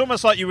result, so it's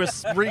almost like you were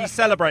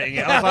re-celebrating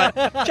it. I was like,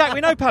 Jack,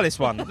 we know Palace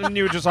won. And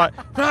you were just like,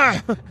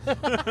 ah.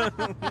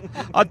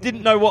 I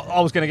didn't know what I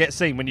was going to get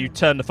seen when you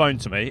turned the phone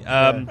to me.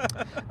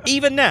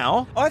 Even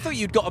now... I thought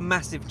you'd got a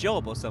massive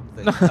job or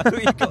something. I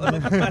thought you'd got a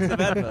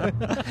massive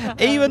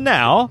advert. Even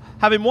now,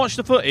 having watched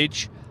the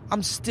footage...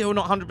 I'm still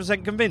not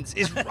 100% convinced.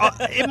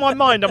 In my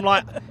mind, I'm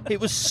like, it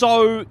was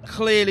so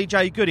clearly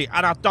Jade Goody,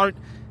 and I don't...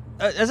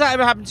 has that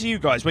ever happened to you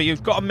guys, where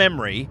you've got a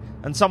memory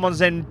and someone's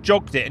then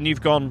jogged it and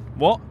you've gone,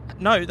 what?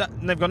 No,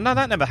 and they've gone, no,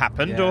 that never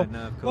happened. Yeah, or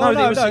no, of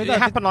course. It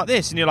happened like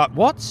this, and you're like,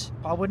 what?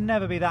 I would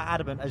never be that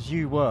adamant as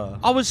you were.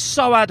 I was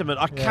so adamant.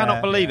 I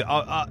cannot believe it.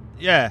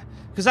 Yeah.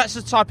 Because that's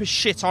the type of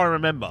shit I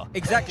remember.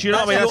 Exactly. Do you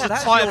know what I mean?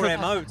 That's the type your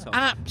of MO, Tom.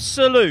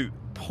 absolute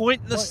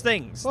pointless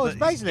things. Well, it's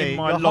basically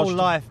your whole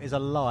life is a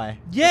lie.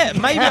 Yeah,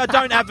 maybe I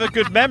don't have a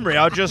good memory.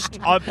 I've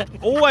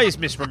always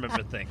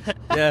misremembered things.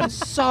 Yeah.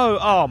 So,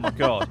 oh my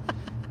God.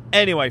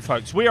 Anyway,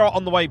 folks, we are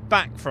on the way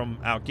back from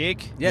our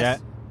gig. Yes.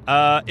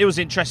 It was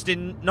an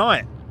interesting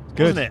night,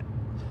 wasn't it?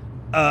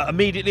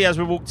 Immediately as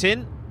we walked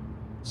in,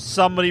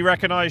 somebody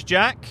recognised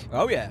Jack.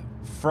 Oh, yeah.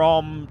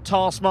 From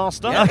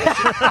Taskmaster.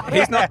 Yeah.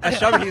 He's not a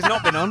show he's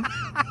not been on.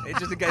 It's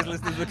just in case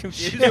listeners were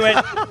confused. She went,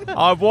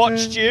 I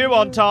watched you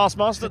on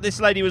Taskmaster.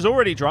 This lady was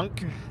already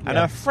drunk, and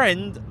her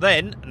friend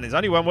then, and there's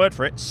only one word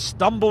for it,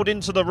 stumbled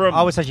into the room.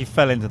 I would say she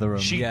fell into the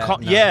room. She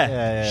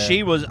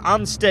she was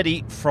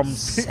unsteady from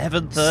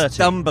 7:30.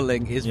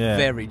 Stumbling is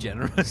very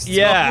generous.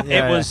 Yeah,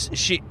 it was.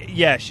 She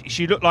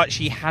looked like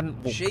she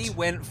hadn't walked. She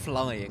went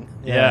flying.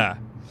 Yeah.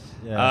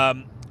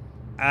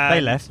 They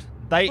left.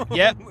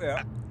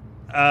 Yeah.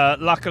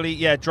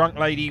 Luckily, drunk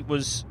lady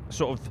was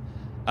sort of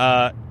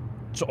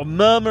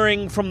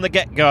murmuring from the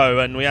get-go,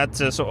 and we had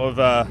to sort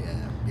of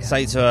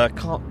say to her,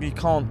 you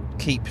can't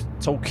keep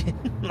talking.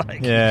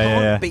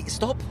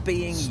 Stop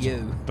being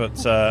you.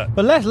 But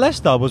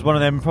Leicester was one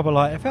of them it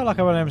felt like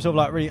one of them sort of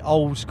like really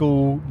old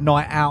school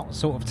night out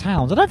sort of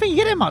towns. I don't think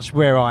you get it much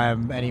where I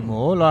am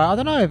anymore. Like, I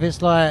don't know if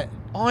it's like...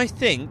 I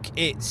think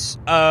it's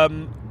a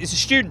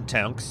student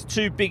town because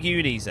two big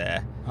unis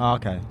there. Oh,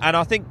 okay. And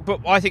I think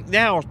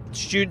now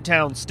student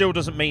town still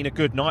doesn't mean a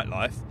good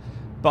nightlife,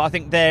 but I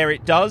think there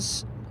it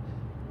does.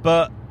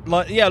 But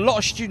a lot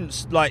of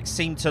students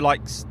seem to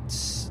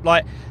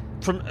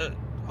from.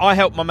 I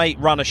helped my mate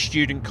run a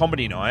student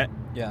comedy night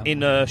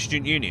in a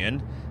student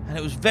union, and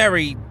it was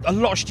a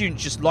lot of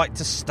students just like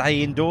to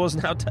stay indoors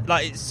now.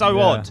 It's so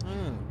odd,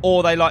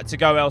 or they like to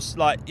go else.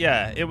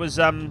 It was.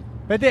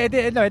 But it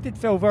did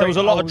feel very... There was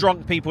a lot of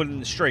drunk people in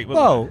the street,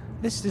 wasn't there?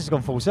 This has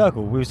gone full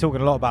circle. We were talking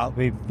a lot about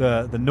the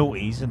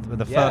noughties and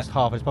the first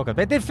half of this podcast.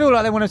 But it did feel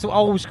like they wanted some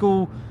old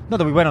school... Not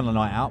that we went on the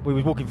night out. We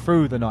were walking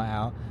through the night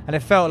out. And it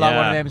felt like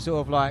one of them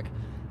sort of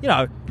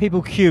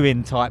people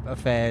queuing type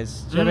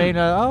affairs. Do you know what I mean?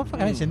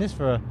 I ain't seen this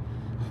for a...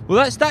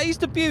 Well, that is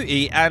the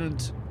beauty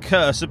and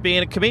curse of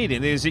being a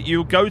comedian, is that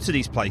you'll go to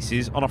these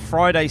places on a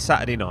Friday,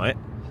 Saturday night,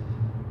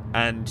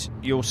 and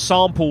you'll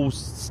sample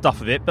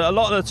stuff of it. But a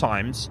lot of the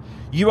times...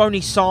 you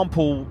only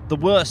sample the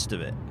worst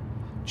of it.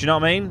 Do you know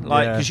what I mean?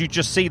 Because you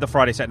just see the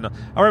Friday Saturday night.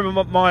 I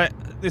remember my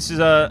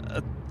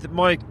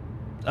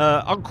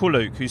Uncle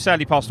Luke, who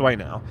sadly passed away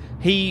now.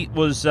 He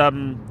was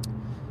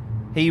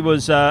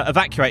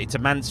evacuated to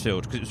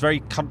Mansfield because it was very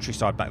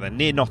countryside back then,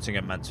 near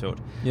Nottingham, Mansfield.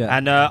 Yeah.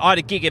 And I had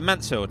a gig in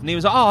Mansfield, and he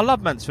was like, "Oh, I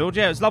love Mansfield.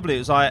 Yeah, it was lovely. It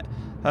was like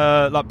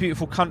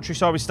beautiful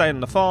countryside. We stayed on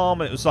the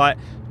farm. It was like,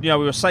 we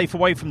were safe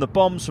away from the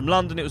bombs from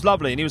London. It was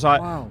lovely." And he was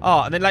like, wow.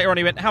 "Oh," and then later on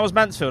he went, "How was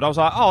Mansfield?" I was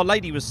like, "Oh, a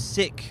lady was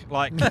sick,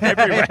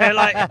 everywhere."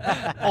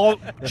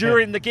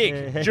 During the gig.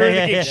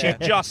 She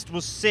just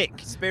was sick.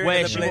 Spirit where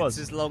of the she Blitz was.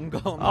 is long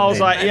gone. I was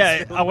like,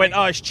 I went,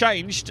 "Oh, it's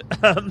changed."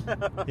 But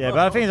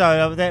I think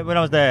when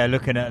I was there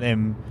looking at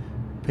them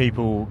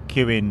people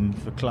queuing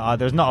for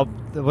there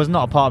was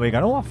not a part of me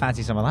going, "Oh, I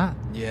fancy some of that."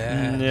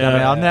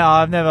 Yeah.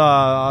 I've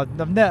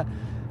never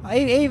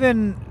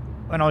even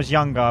when I was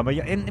younger, but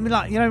I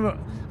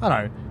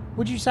don't know.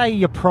 Would you say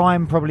your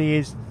prime probably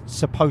is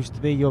supposed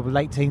to be your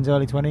late teens,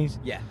 early 20s?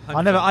 Yeah.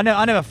 100%.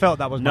 I never felt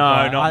that was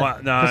my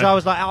prime. No.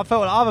 Because I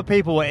felt like other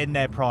people were in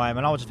their prime,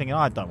 and I was just thinking,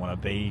 I don't want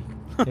to be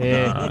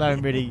here. I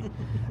don't really.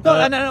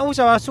 And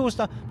also I saw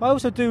stuff. But I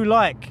also do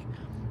like.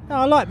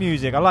 I like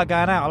music. I like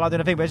going out. I like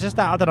doing a thing. But it's just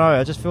that I don't know.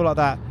 I just feel like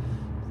that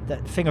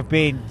thing of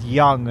being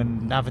young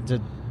and having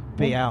to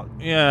be out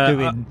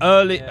doing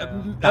early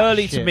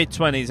to mid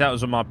 20s. That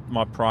was my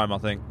prime, I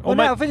think. Well,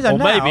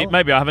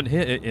 maybe I haven't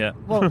hit it yet.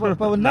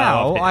 Well,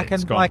 now I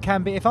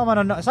can be. If I'm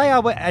on a say,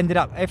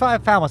 if I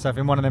found myself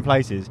in one of them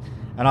places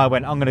and I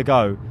went, I'm going to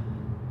go.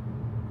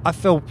 I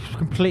feel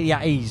completely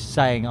at ease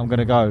saying I'm going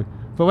to go.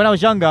 But when I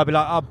was younger, I'd be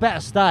like, I better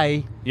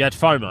stay. You had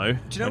FOMO.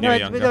 Do you know when you were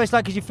younger? No, it's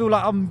like because you feel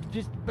like I'm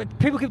just. But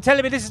people keep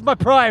telling me this is my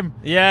prime.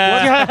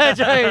 Yeah.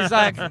 It's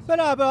like, but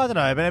I don't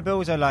know. But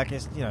also like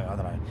it's I don't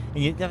know.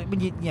 When you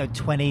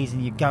 20s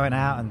and you're going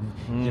out and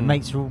your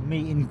mates are all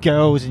meeting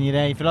girls and you're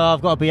there, you feel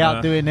I've got to be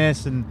out doing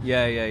this and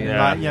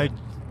like,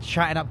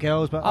 chatting up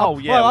girls. But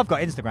well, I've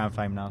got Instagram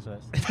fame now, so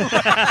it's.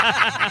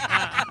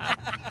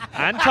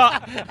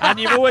 And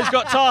you've always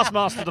got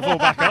Taskmaster to fall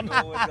back on.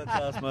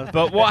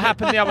 But what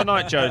happened the other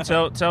night, Joe?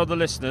 Tell the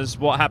listeners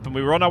what happened.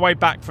 We were on our way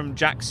back from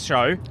Jack's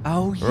show.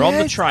 Oh, we're on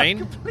the train. I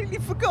completely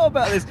forgot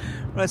about this.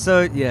 Right,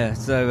 sorry,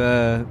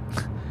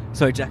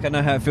 Jack, I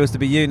know how it feels to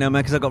be you now,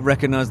 man, because I got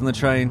recognised on the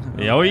train.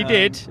 Yeah, he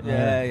did.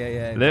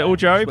 Yeah. Little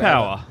Joey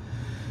Power.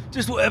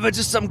 Just whatever,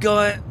 just some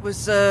guy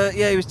was,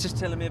 he was just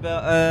telling me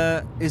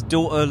about his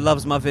daughter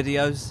loves my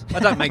videos. I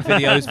don't make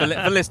videos, for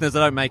listeners,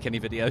 I don't make any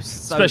videos.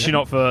 So, especially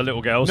not for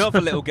little girls. Not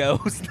for little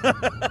girls.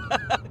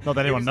 Not that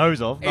anyone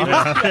knows of. No,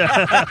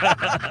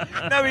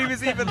 he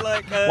was even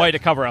like... way to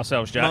cover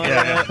ourselves,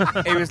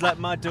 Jack. He was like,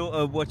 my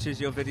daughter watches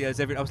your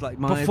videos every... I was like,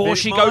 before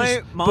she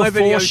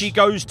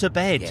goes to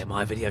bed. Yeah,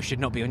 my video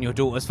should not be on your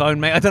daughter's phone,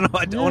 mate. I don't know.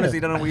 I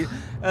honestly don't know what you...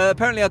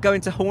 apparently I go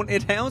into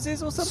haunted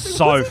houses or something.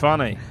 So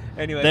funny.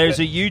 Anyway, there's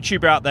a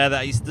YouTuber out there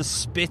that is the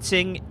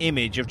spitting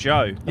image of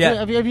Joe. Yeah.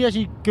 Have you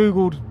actually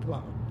Googled?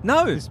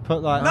 No. Just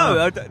put like,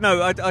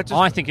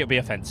 I think it'll be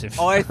offensive.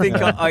 I think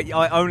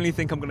I only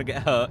think I'm going to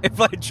get hurt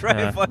if I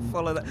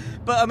follow that.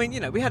 But I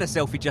mean, we had a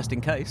selfie just in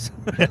case.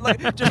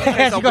 Just in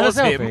case I was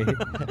him.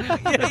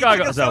 The guy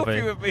got a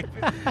selfie with me.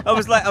 I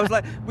was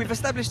like, we've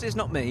established it's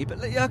not me,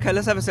 but okay,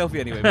 let's have a selfie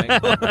anyway, mate.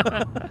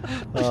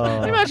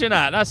 Imagine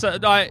that. That's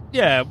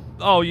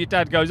your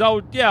dad goes,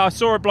 I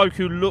saw a bloke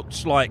who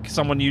looked like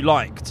someone you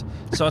liked,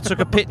 so I took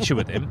a picture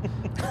with him.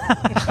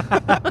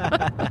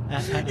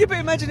 Yeah, but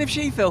imagine if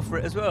she fell for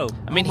it as well.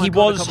 I mean, he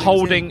was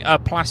holding a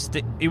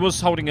plastic. He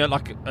was holding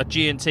a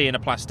G&T in a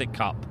plastic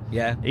cup.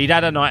 Yeah, he'd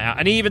had a night out,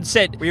 and he even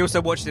said we also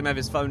watched him have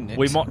his phone nicked.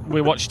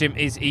 We watched him.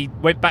 He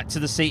went back to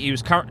the seat he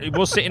was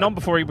sitting on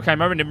before he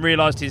came over, and then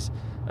realised his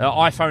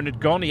iPhone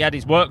had gone. He had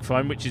his work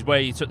phone, which is where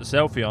he took the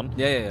selfie on.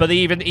 Yeah. But he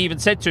even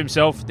said to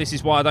himself, "This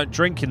is why I don't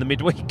drink in the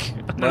midweek."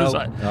 And I was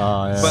like,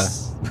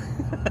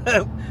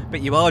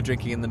 but you are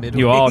drinking in the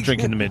midweek. You are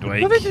drinking in the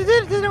midweek.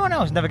 Does anyone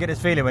else never get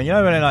this feeling when you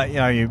like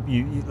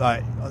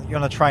you're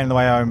on a train on the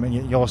way home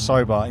and you're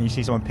sober and you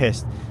see someone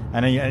pissed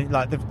and then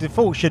the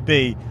default should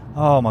be,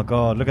 oh my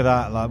god, look at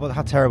that, like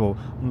how terrible.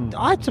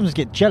 I sometimes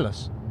get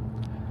jealous.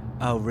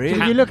 Oh really?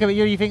 If you look at it,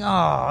 you think,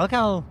 oh look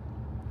how.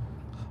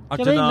 I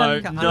don't know.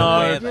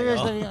 No.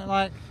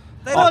 Like.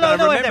 They don't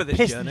they're this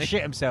pissed journey. and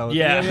shit themselves.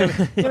 Yeah.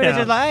 They're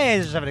just like, hey,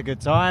 he's just having a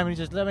good time, and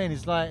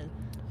it's like.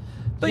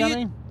 But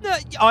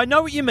I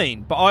know what you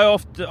mean, but I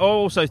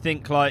also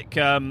think like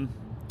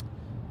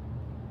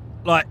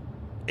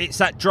it's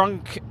that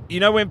drunk.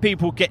 When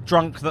people get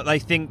drunk, that they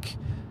think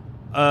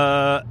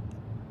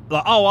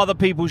other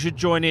people should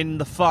join in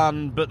the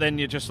fun, but then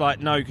you're just like,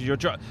 no, because you're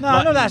drunk.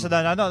 No, not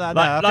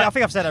that. I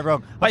think I've said that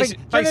wrong.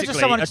 Basically,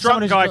 a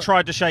drunk guy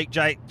tried to shake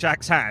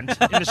Jack's hand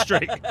in the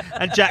street,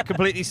 and Jack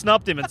completely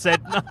snubbed him and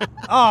said, no.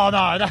 Oh,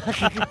 no.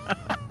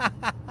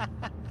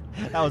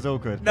 That was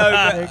awkward. No,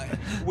 but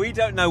we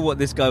don't know what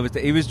this guy was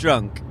doing. He was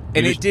drunk,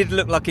 and it did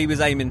look like he was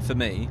aiming for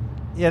me.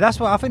 Yeah, I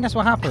think that's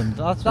what happened.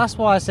 That's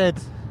why I said...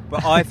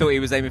 But I thought he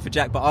was aiming for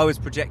Jack, but I was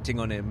projecting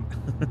on him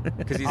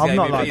because he's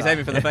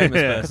aiming for the famous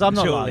person. Because I'm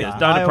not like that.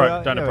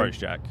 Don't approach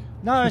Jack.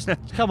 No,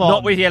 come on.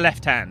 Not with your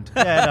left hand.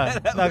 Yeah,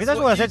 no, because that's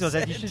what I said to him. I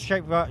said, you should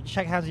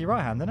shake hands with your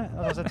right hand, isn't it?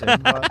 That's what I said to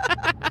him.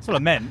 That's what I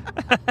meant.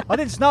 I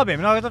didn't snub him.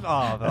 And I was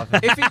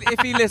like,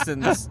 if he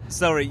listens,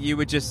 sorry, you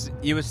were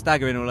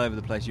staggering all over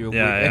the place. You were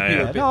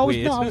weird. No,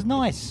 I was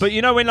nice. But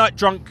when like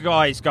drunk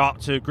guys go up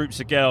to groups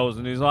of girls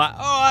and he's like,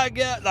 I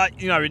get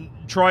and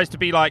tries to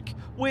be like,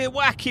 we're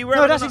wacky.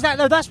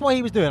 No, that's what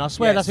he was doing. I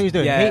swear that's what he was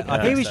doing.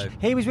 Yeah,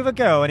 he was with a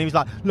girl and he was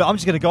like, look, I'm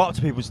just going to go up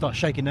to people and start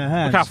shaking their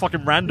hands. Look how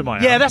fucking random I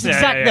am. Yeah, that's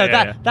exactly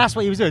that's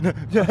what he was doing.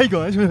 Hey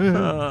guys.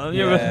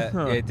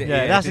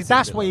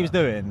 That's what he was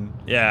doing.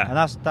 Yeah, and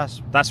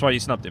that's why you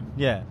snubbed him.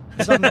 Yeah,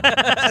 that's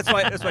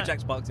why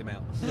Jack sparked him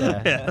out.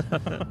 Yeah.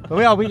 But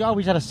we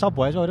always had a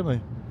Subway as well, didn't we?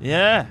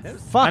 Yeah.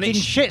 Fucking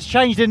shit's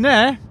changed in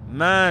there.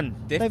 Man,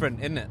 different,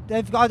 isn't it?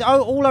 They've got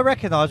all I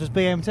recognised was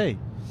BMT.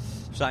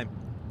 Same.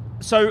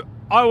 So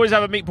I always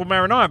have a meatball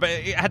marinara, but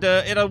it had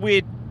a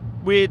weird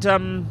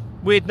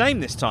name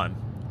this time.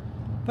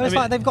 But it's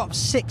like they've got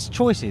 6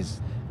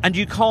 choices, and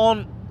you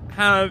can't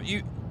have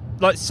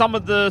some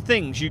of the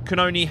things you can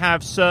only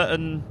have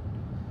certain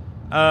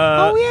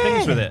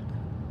things with it.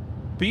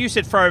 But you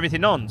said throw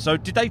everything on. So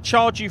did they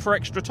charge you for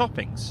extra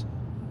toppings?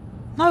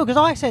 No, because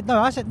I said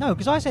no.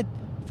 Because I said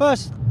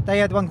first they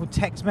had one called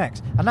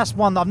Tex-Mex, and that's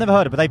one that I've never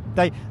heard of. But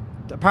they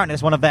apparently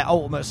it's one of their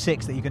ultimate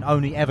 6 that you can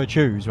only ever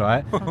choose,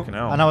 right? Fucking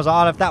hell. And I was like,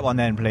 I'll have that one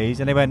then, please.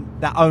 And they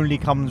went, that only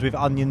comes with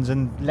onions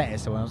and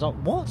lettuce. And I was like,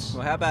 what?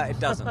 Well, how about it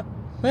doesn't?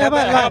 How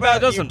about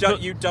it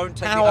doesn't? You don't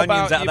take the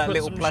onions out of that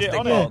little plastic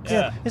box.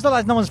 Yeah. It's not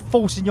like no one's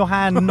forcing your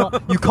hand.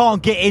 You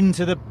can't get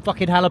into the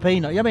fucking jalapeno.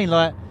 You know what I mean?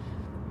 Like, do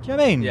you know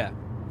what I mean? Yeah.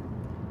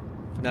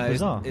 No,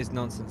 Bizarre. it's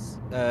nonsense.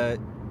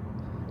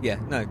 Yeah,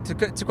 no.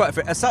 To quite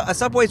a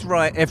Subway's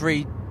right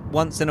every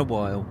once in a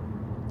while.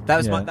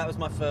 That was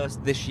my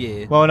first this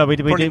year. Well, no, we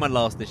did. Probably my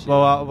last this year.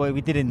 Well,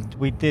 we did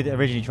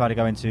originally try to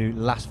go into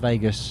Las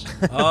Vegas.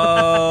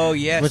 Oh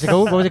yes. What's it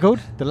called? What was it called?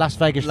 The Las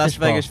Vegas Fish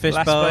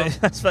Bar.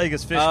 Las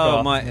Vegas Fish Bar.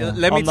 Oh my! Yeah.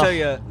 Let me tell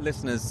you,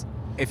 listeners.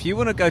 If you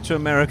want to go to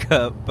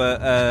America but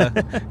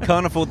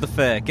can't afford the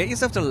fare, get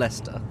yourself to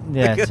Leicester.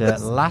 Yeah, to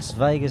Las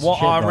Vegas. What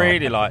Shit I Bar.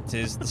 really liked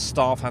is the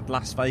staff had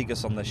Las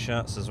Vegas on their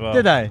shirts as well.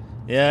 Did they?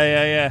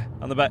 Yeah.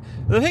 On the back.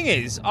 The thing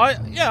is, I'd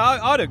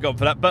have gone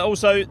for that, but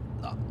also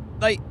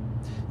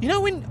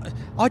when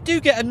I do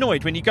get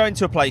annoyed when you go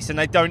into a place and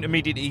they don't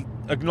immediately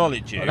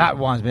acknowledge you. Oh, that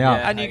winds me up.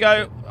 And you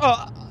go,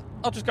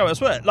 I'll just go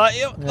elsewhere.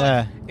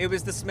 It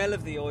was the smell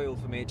of the oil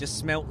for me. It just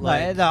smelt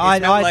like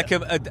like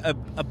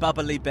a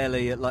bubbly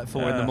belly at like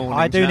 4 in the morning.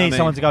 I do need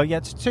someone to go. Yeah,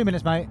 it's 2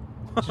 minutes, mate.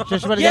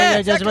 Just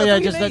exactly, that's all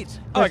you need.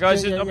 All right,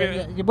 guys.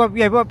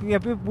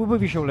 We'll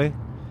move you shortly.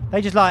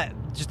 They just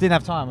didn't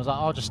have time. I was like,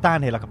 I'll just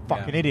stand here like a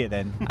fucking idiot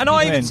then. And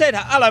I even said,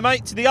 hello,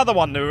 mate, to the other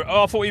one who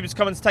I thought he was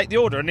coming to take the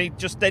order, and he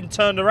just then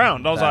turned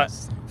around. I was like,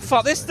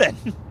 fuck this then.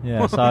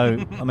 Yeah,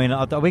 so, I mean,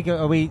 are we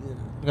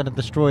going to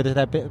destroy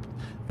that bit?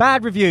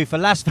 Bad review for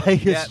Las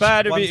Vegas. Yeah,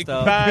 bad review.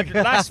 Bad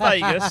Las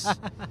Vegas.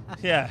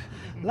 Yeah.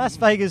 Las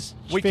Vegas.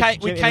 We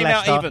came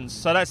out evens,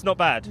 so that's not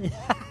bad.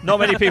 Not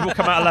many people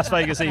come out of Las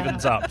Vegas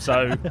evens up,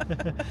 so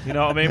you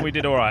know what I mean. We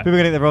did all right. People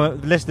are going to get the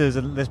wrong listeners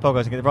of this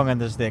podcast get the wrong end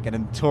of the stick, and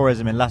then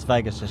tourism in Las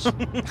Vegas just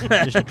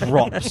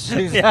drops.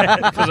 Yeah,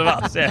 because of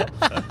us. Yeah.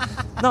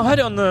 No, I heard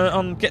it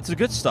on Get to the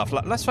Good Stuff.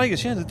 Like Las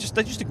Vegas, yeah, they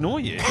just ignore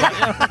you.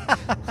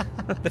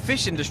 The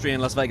fish industry in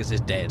Las Vegas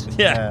is dead.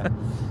 Yeah.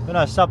 But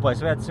no, Subway.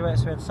 So we had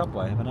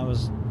Subway, and I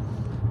was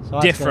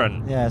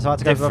different. So I had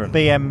to go for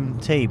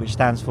BMT, which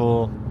stands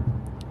for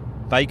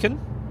bacon.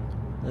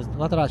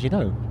 I don't actually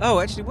know. Oh,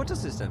 actually, what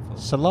does it stand for?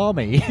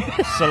 Salami.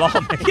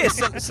 Salami. Yes,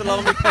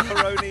 salami,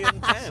 pepperoni,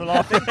 and ham.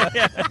 Salami.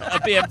 Yeah, a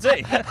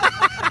BMT.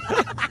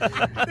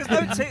 There's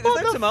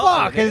no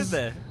tomato, is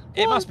there?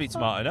 It must be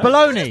tomato, no?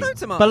 Bologna. There's no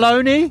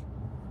tomato.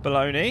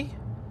 Bologna.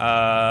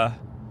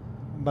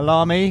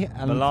 Malami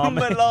and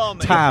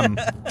Malami. Tam.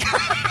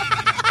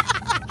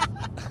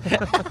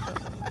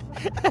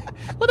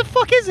 What the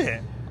fuck is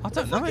it? I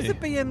don't know. What is a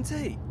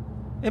BMT?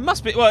 It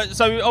must be. Well,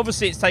 so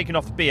obviously it's taken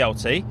off the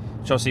BLT,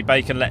 which obviously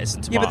bacon, lettuce,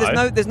 and tomato. Yeah,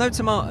 but there's no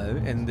tomato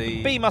in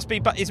the. B must be.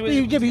 But you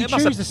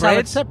choose the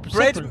salad separate.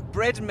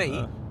 Bread,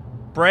 meat.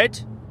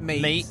 Bread,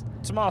 meat,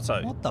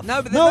 tomato. What the?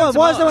 No, but there's no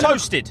why is there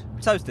toasted?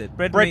 Toasted.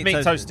 Bread,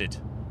 meat, toasted. Is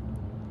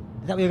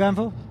that what you're going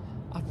for?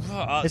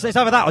 It's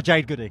either that or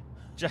Jade Goody.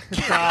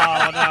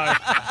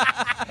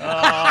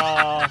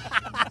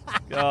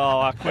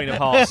 Our Queen of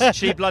Hearts.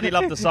 She bloody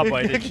loved the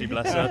Subway, didn't she?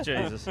 Bless her.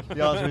 Jesus.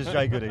 The answer was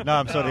Jade Goody. No,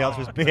 I'm sorry. The answer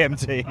was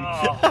BMT.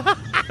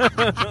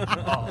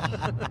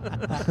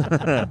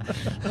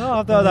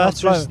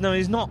 That's right. No,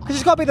 he's not. Because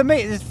it's got to be the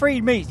meat. There's 3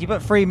 meats. You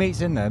put 3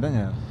 meats in there, don't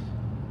you?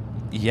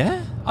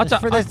 Yeah.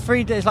 There's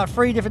 3. There's like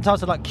 3 different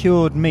types of like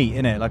cured meat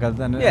in it.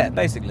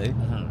 Basically.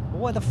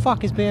 What the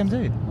fuck is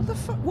BMT? What the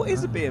fuck? What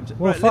is a BMT?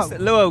 Well,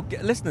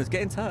 Listeners,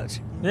 get in touch.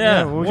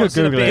 Yeah, we'll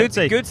Google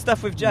it. Good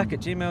stuff with Jack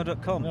at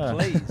gmail.com. Yeah.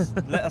 Please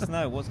let us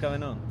know what's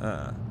going on.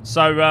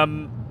 So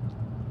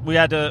we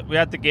had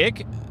the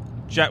gig.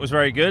 Jack was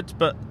very good,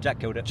 but Jack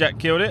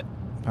killed it.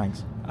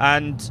 Thanks.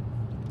 And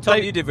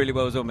Tom, you did really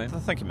well as well, mate.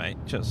 Thank you, mate.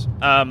 Cheers.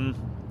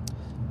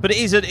 But it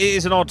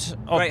is an odd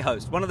great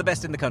host, one of the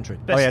best in the country.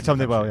 Tom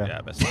did well, yeah.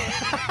 Yeah, best.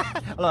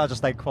 I'll just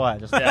stay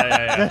quiet.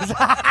 Yeah.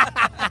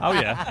 Oh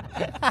yeah.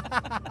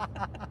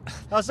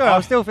 Oh, sorry,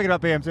 I'm still thinking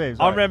about BMT.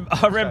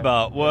 I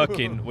remember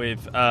working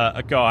with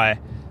a guy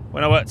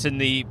when I worked in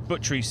the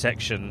butchery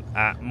section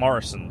at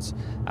Morrison's,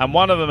 and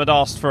one of them had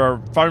asked for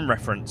a phone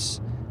reference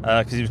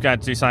because he was going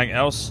to do something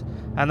else,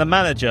 and the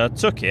manager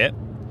took it,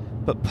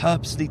 but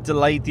purposely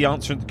delayed the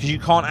answer because you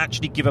can't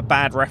actually give a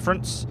bad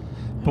reference.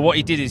 But what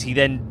he did is he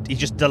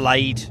just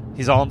delayed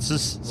his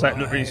answers. So it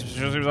looked really,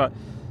 he was like,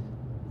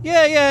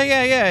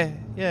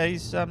 yeah,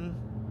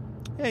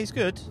 he's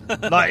good.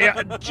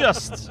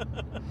 Just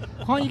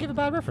can't you give a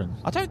bad reference?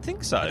 I don't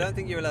think so. I don't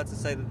think you're allowed to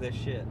say that they're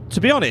shit.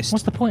 To be honest,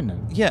 what's the point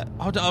then? Yeah,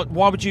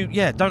 why would you?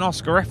 Yeah, don't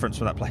ask a reference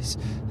from that place.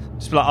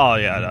 Just be like, oh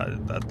yeah,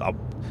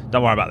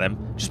 don't worry about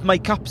them. Just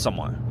make up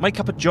make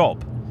up a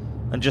job,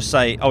 and just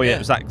say, oh yeah, it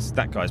was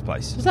that guy's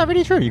place. Is that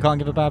really true? You can't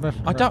give a bad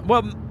reference? I don't.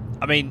 Well,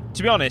 I mean,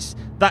 to be honest,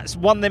 that's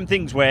one of them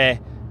things where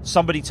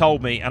somebody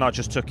told me and I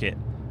just took it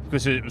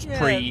because it was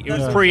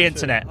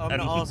pre-internet.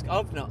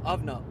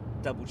 I've not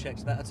double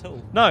checked that at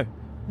all. No,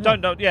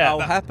 don't.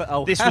 Yeah,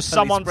 this was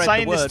someone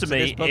saying this to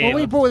me. Well,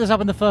 we brought this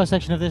up in the first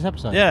section of this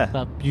episode. Yeah,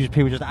 about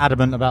people just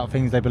adamant about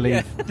things they believe.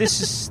 Yeah.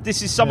 This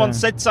is someone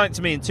said something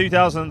to me in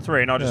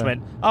 2003, and I just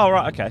went, oh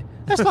right, okay.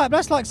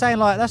 That's like saying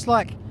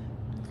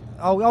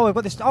I've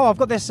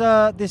got this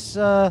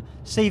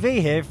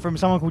CV here from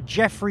someone called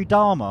Jeffrey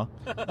Dahmer.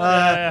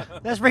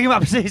 Let's bring him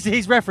up.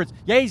 His reference.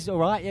 Yeah, he's all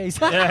right. Yeah, he's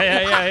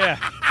yeah.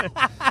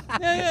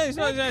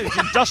 He's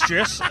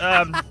industrious.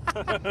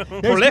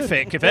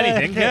 Prolific, if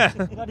anything. Yeah.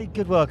 Bloody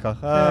good worker.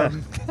 But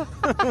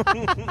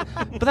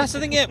that's the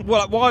thing. Yeah.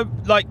 Well, why?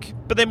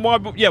 But then why?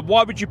 Yeah.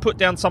 Why would you put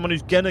down someone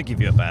who's gonna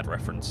give you a bad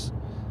reference?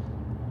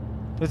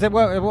 Does it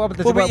work?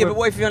 But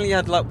what if you only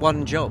had like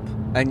one job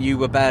and you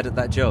were bad at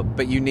that job,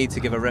 but you need to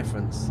give a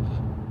reference?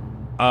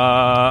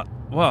 Well,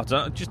 I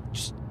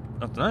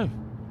don't know.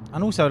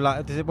 And also,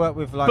 like, does it work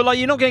with like? But like,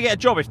 you're not going to get a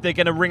job if they're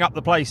going to ring up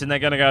the place and they're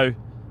going to go,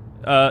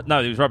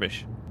 "No, it was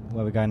rubbish."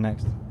 Where are we going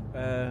next?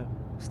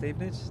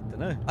 Stevenage? Don't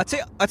know. I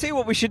tell you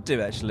what we should do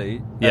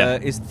actually. Yeah.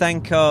 Is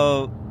thank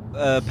our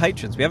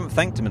patrons. We haven't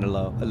thanked them in a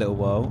little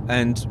while,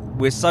 and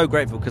we're so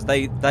grateful because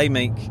they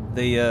make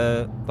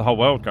the whole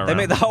world go round. They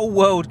make the whole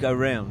world go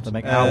round. They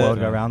make our world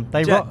go round.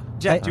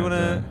 Jack, do you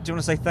want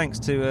to say thanks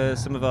to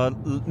some of our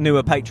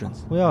newer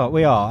patrons? We are,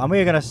 and we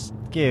are going to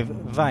give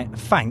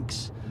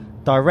thanks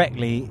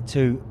directly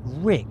to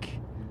Ricky.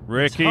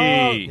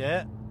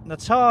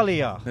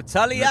 Natalia.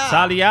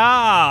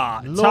 Italiano.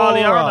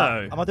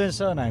 Am I doing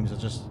surnames or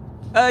just?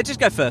 Just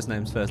go first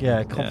names first.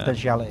 Yeah,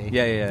 confidentiality.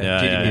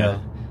 Yeah.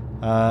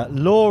 GDPR.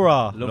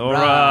 Laura.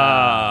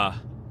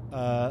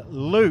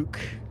 Luke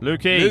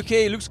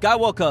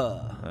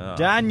Skywalker.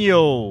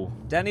 Daniel.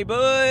 Danny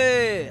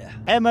boy.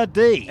 Emma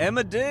D.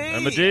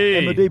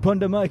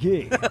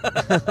 Pondamaki.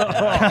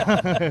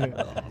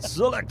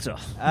 Selector.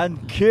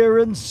 And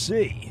Kieran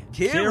C.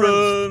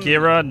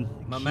 Kieran.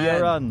 My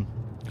man.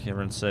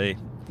 Kieran C.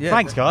 Yeah.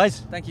 Thanks,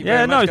 guys. Thank you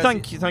very much.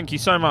 Thank you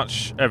so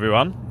much,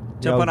 everyone.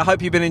 Jump on. I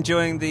hope you've been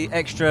enjoying the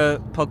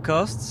extra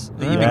podcasts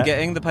that you've been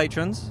getting, the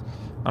patrons.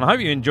 And I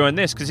hope you're enjoying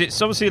this, because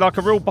it's obviously like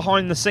a real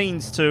behind the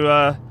scenes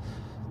to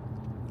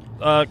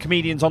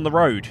comedians on the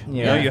road. Yeah.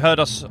 You know, you heard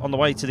us on the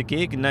way to the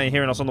gig, and now you're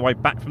hearing us on the way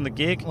back from the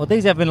gig. Well,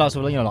 these have been like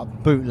sort of,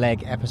 like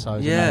bootleg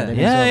episodes.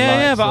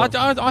 Yeah. But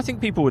I think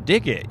people would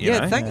dig it. You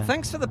know?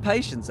 Thanks for the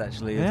patience,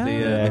 actually, of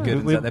the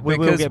good ones out there. We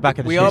will get back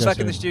in the we studio are back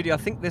soon. in the studio, I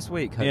think, this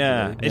week. Hopefully.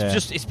 Yeah,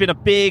 it's been a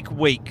big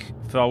week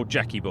for old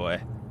Jackie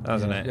boy,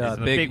 hasn't it? Yeah, It's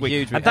been a big week.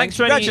 Huge And thanks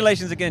to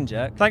congratulations again,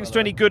 Jack. Thanks to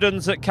any good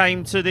uns that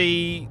came to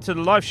the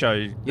live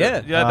show.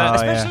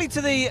 Especially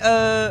to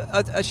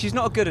the. She's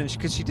not a good one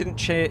because she didn't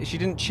cheer. She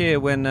didn't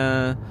cheer when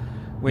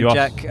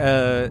Jack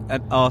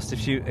had asked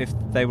if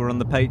they were on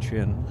the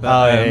Patreon.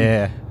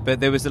 But, But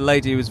there was a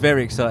lady who was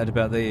very excited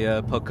about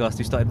the podcast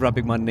who started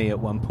rubbing my knee at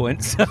one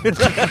point. So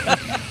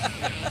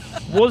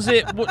was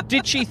it?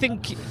 Did she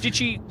think? Did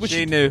she?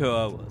 She knew who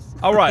I was.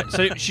 Oh, right.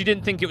 So she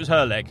didn't think it was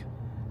her leg.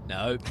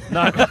 No.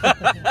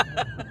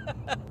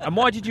 And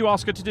why did you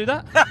ask her to do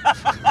that?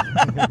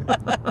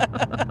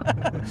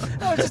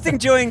 I was just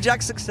enjoying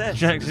Jack's success.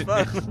 So if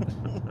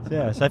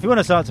you want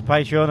to sign up to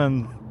Patreon,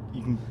 and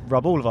you can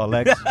rub all of our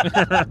legs.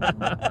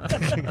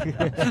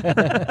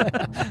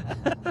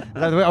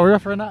 Are we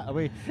offering that? Are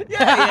we?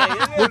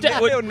 Yeah.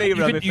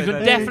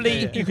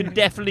 You can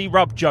definitely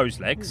rub Joe's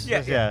legs.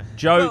 Yeah.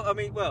 Joe.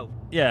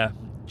 Yeah.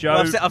 Joe,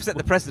 I've set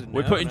the precedent.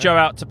 We're putting Joe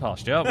out to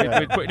pasture.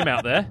 We're putting him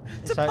out there.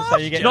 So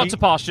you get not to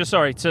pasture.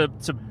 Sorry, to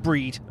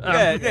breed.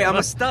 I'm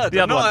a stud. The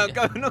I'm other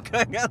not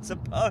going out to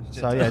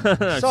pasture.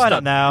 So sign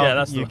up now. Yeah,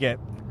 that's you get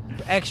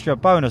extra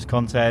bonus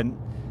content.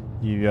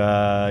 You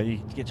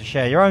get to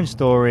share your own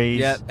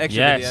stories. Yeah,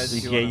 extra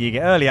videos. You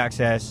get early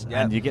access,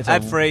 and you get to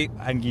ad free,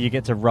 and you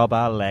get to rub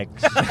our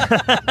legs.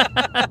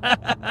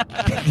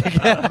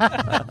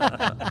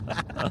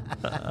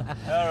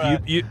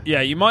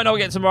 You might not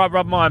get to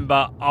rub mine,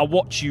 but I'll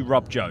watch you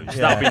rub Joe's.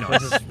 That'd be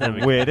nice. This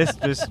is weird.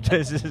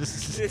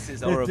 This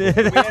is horrible. This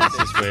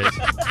is weird.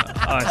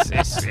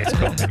 It's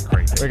got a bit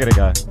creepy. We're gonna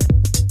go.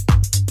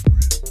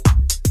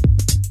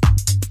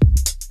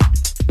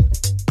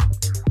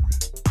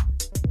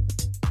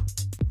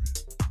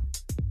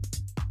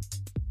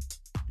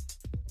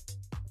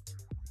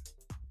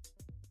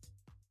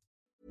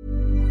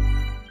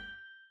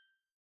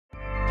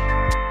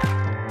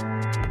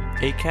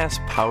 Acast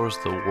powers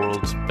the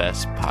world's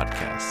best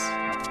podcasts.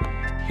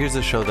 Here's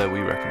a show that we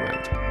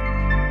recommend.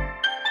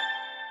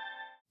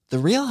 The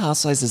Real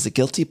Housewives is a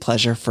guilty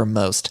pleasure for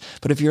most,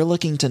 but if you're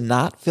looking to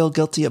not feel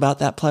guilty about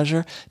that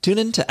pleasure, tune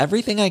in to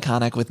Everything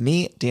Iconic with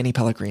me, Danny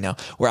Pellegrino,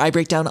 where I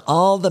break down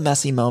all the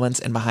messy moments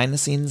and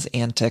behind-the-scenes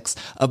antics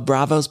of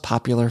Bravo's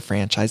popular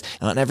franchise.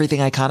 And on Everything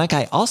Iconic,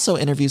 I also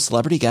interview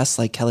celebrity guests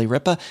like Kelly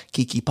Ripa,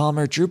 Keke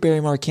Palmer, Drew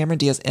Barrymore, Cameron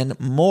Diaz, and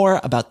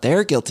more about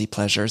their guilty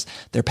pleasures,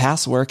 their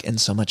past work, and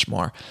so much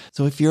more.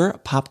 So if you're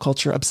pop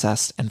culture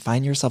obsessed and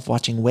find yourself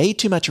watching way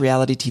too much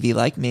reality TV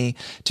like me,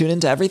 tune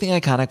into Everything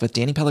Iconic with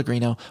Danny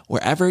Pellegrino,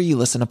 wherever you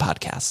listen to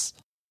podcasts.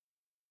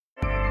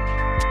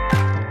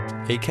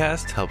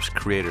 Acast helps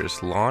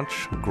creators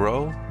launch,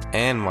 grow,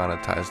 and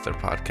monetize their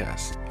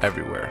podcasts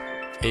everywhere.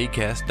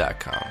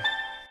 Acast.com.